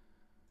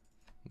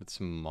that's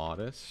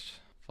modest.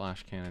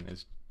 Flash Cannon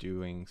is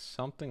doing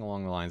something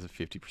along the lines of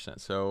 50%.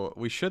 So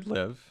we should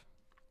live.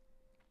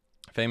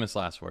 Famous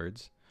last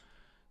words.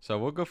 So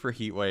we'll go for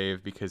Heat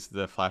Wave because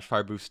the Flash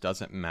Fire boost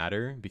doesn't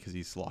matter because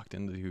he's locked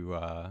into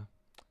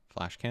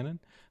Flash Cannon.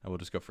 And we'll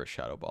just go for a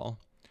Shadow Ball.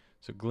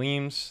 So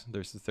Gleams,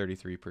 there's the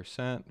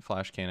 33%.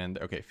 Flash Cannon,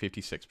 okay,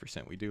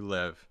 56%. We do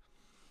live.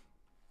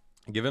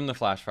 Give him the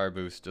Flash Fire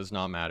boost, does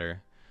not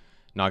matter.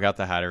 Knock out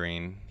the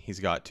Hatterene. He's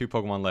got 2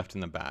 Pokemon left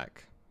in the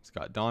back. He's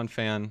got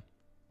Donphan.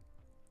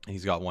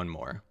 He's got 1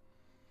 more.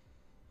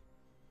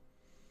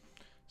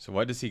 So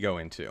what does he go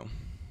into?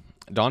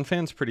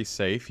 Donphan's pretty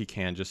safe. He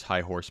can just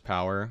high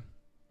horsepower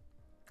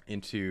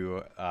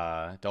into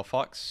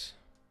Delphox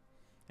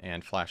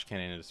and Flash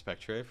Cannon into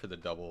Spectre for the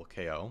double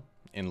KO,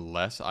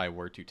 unless I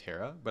were to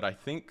Terra. But I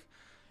think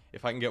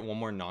if I can get 1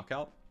 more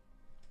knockout,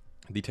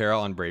 the Terra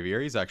on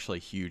Braviary is actually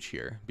huge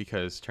here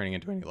because turning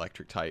into an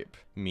electric type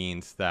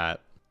means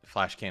that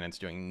Flash Cannon's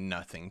doing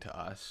nothing to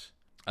us.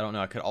 I don't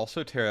know. I could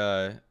also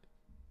Terra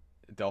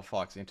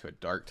Delphox into a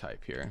dark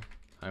type here.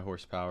 High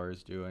horsepower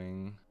is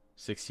doing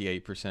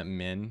 68%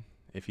 min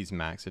if he's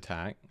max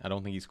attack. I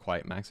don't think he's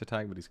quite max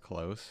attack, but he's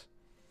close.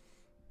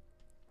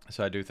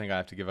 So I do think I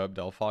have to give up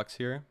Delphox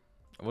here.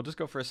 We'll just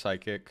go for a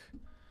Psychic.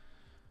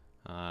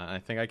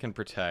 I think I can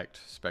protect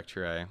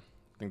Spectre. I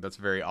think that's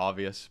very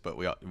obvious, but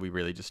we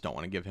really just don't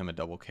want to give him a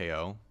double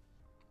KO.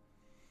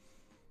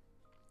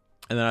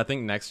 And then I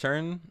think next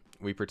turn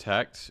we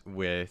protect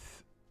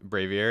with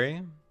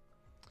Braviary.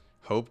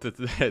 Hope that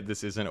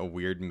this isn't a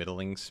weird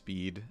middling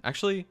speed.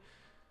 Actually,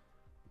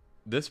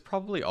 this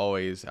probably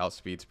always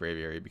outspeeds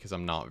Braviary because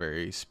I'm not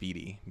very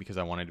speedy, because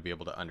I wanted to be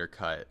able to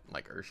undercut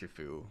like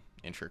Urshifu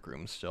in Trick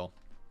Room still.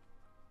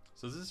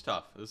 So this is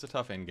tough. This is a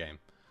tough end game.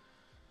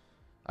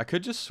 I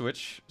could just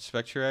switch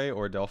Spectre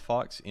or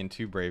Delphox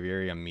into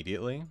Braviary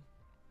immediately.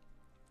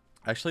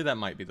 Actually, that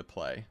might be the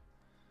play,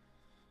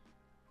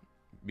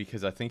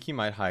 because I think he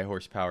might high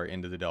horsepower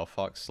into the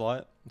Delphox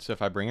slot. So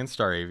if I bring in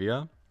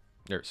Staravia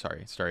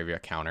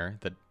counter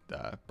the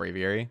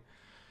Braviary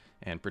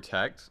and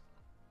protect,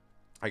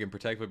 I can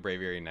protect with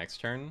Braviary next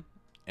turn,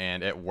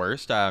 and at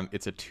worst,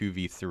 it's a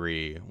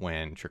 2v3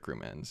 when Trick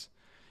Room ends.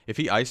 If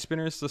he Ice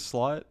Spinners the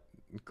slot,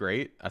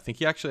 great. I think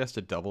he actually has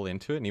to double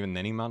into it, and even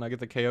then he might not get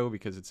the KO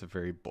because it's a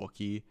very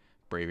bulky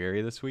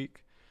Braviary this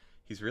week.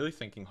 He's really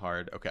thinking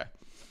hard. Okay,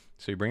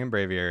 so you bring in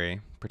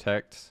Braviary,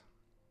 protect.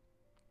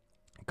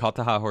 Caught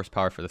the high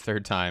horsepower for the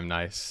 3rd time.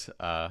 Nice.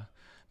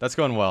 That's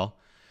going well.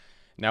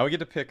 Now we get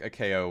to pick a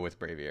KO with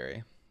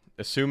Braviary,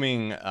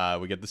 assuming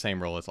we get the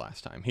same roll as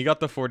last time. He got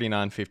the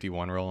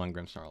 49-51 roll on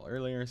Grimmsnarl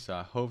earlier, so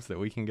I hope that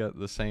we can get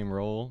the same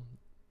roll.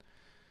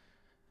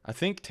 I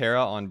think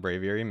Terra on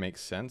Braviary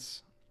makes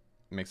sense.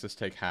 It makes us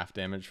take half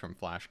damage from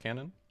Flash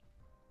Cannon.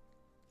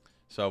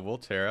 So we'll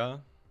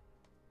Terra.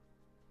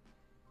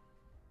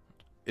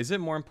 Is it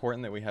more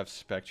important that we have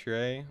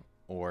Spectre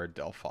or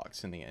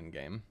Delphox in the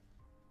endgame?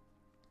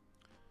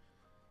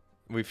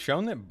 We've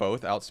shown that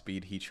both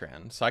outspeed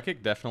Heatran.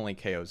 Psychic definitely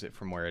KOs it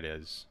from where it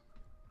is.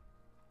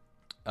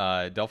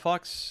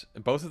 Delphox,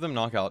 both of them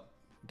knock out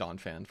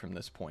Donphan from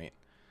this point.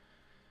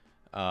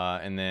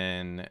 And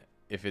then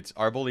if it's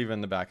Arboliva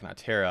in the back and not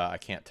Terra, I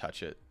can't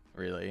touch it,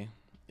 really.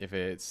 If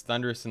it's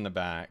Thundurus in the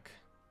back,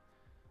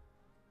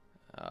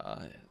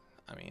 I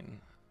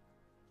mean,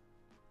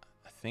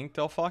 I think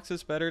Delphox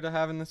is better to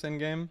have in this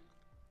endgame.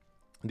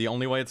 The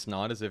only way it's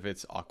not is if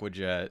it's Aqua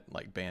Jet,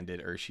 like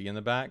Bandit Urshi in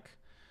the back,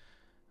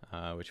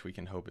 which we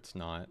can hope it's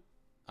not.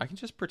 I can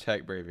just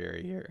protect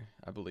Braviary here,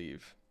 I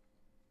believe.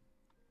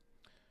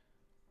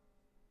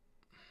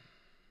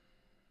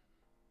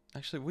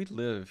 Actually, we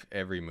live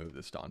every move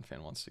this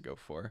Donphan wants to go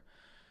for.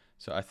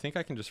 So I think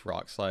I can just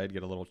Rock Slide,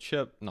 get a little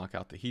chip, knock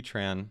out the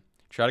Heatran,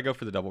 try to go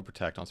for the double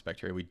protect on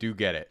Spectre. We do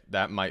get it.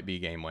 That might be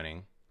game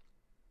winning.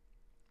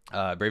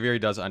 Braviary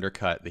does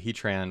undercut the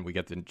Heatran. We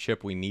get the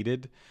chip we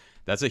needed.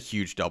 That's a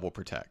huge double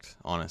protect,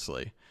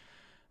 honestly.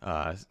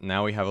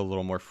 Now we have a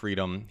little more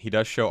freedom. He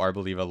does show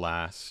Arboliva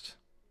last.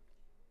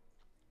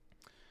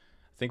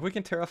 I think we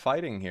can Terra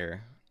Fighting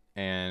here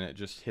and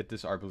just hit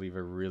this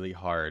Arboliva really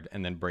hard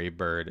and then Brave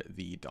Bird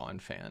the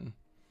Donphan.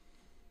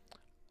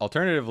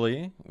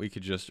 Alternatively, we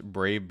could just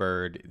Brave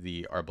Bird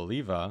the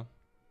Arboliva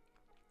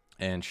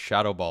and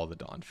Shadow Ball the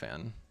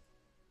Donphan.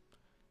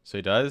 So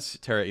he does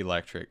Terra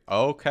Electric.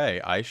 Okay,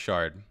 Ice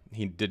Shard.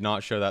 He did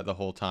not show that the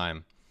whole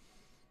time.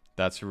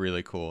 That's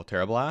really cool.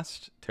 Terra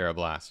Blast? Terra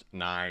Blast.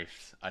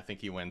 Nice. I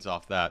think he wins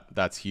off that.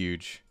 That's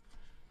huge.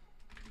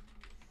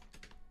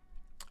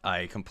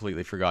 I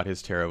completely forgot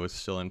his Terra was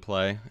still in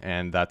play,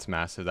 and that's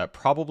massive. That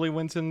probably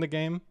wins in the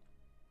game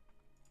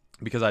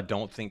because I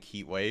don't think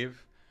Heat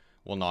Wave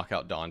will knock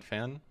out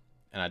Donphan,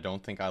 and I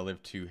don't think I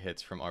live 2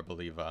 hits from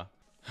Arboliva.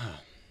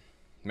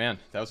 Man,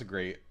 that was a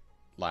great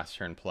last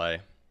turn play.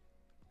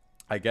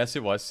 I guess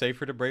it was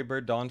safer to Brave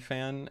Bird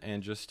Donphan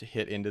and just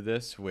hit into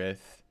this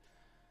with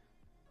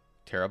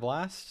Terra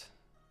Blast,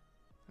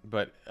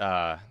 but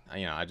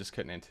you know, I just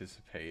couldn't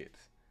anticipate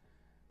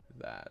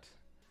that.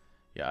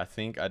 Yeah, I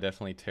think I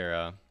definitely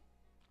Terra.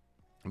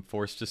 I'm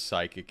forced to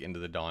Psychic into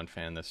the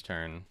Donphan this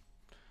turn.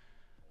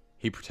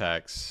 He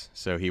protects,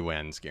 so he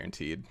wins,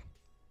 guaranteed.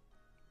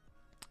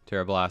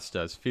 Terra Blast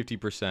does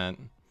 50%,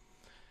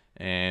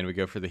 and we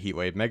go for the Heat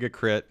Wave Mega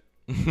Crit.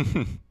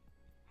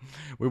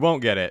 We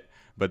won't get it,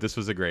 but this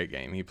was a great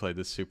game. He played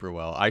this super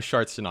well. Ice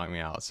Shards to knock me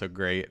out, so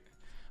great.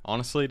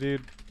 Honestly,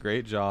 dude,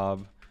 great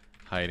job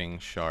hiding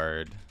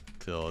Shard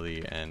till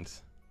the end.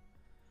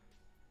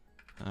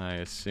 I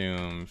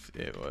assumed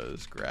it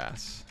was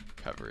grass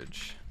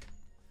coverage.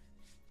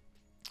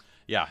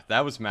 Yeah,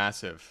 that was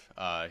massive.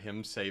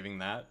 Him saving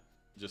that,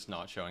 just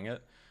not showing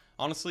it.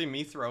 Honestly,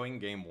 me throwing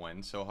game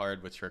 1 so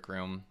hard with Trick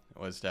Room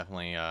was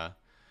definitely a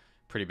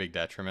pretty big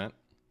detriment.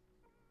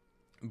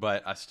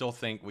 But I still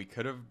think we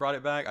could have brought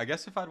it back. I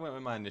guess if I'd went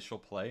with my initial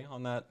play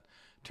on that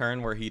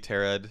turn where he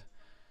Terra'd,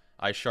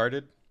 I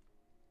Sharded.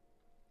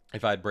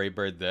 If I'd Brave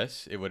Bird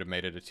this, it would have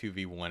made it a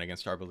 2v1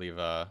 against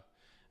Arboliva.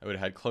 I would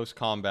have had close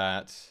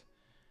combat,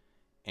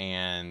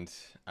 and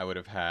I would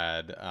have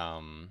had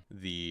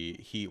the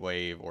Heat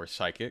Wave or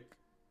Psychic.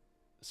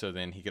 So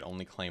then he could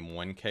only claim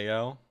 1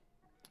 KO.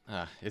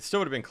 It still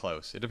would have been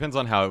close. It depends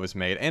on how it was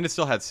made, and it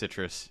still had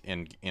Citrus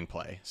in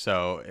play.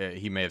 So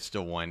he may have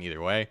still won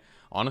either way.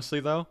 Honestly,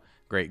 though,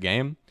 great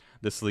game.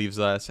 This leaves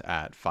us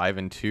at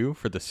 5-2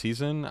 for the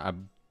season. I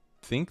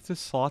think this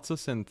slots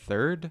us in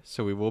 3rd,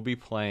 so we will be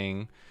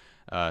playing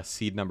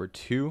seed number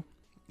 2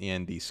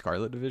 in the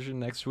Scarlet Division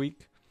next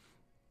week.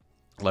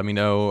 Let me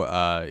know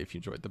if you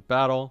enjoyed the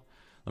battle.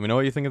 Let me know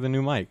what you think of the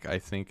new mic. I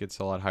think it's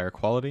a lot higher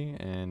quality,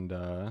 and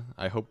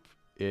I hope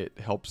it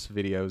helps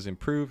videos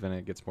improve and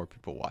it gets more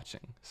people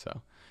watching.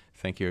 So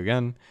thank you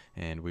again,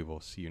 and we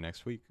will see you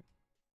next week.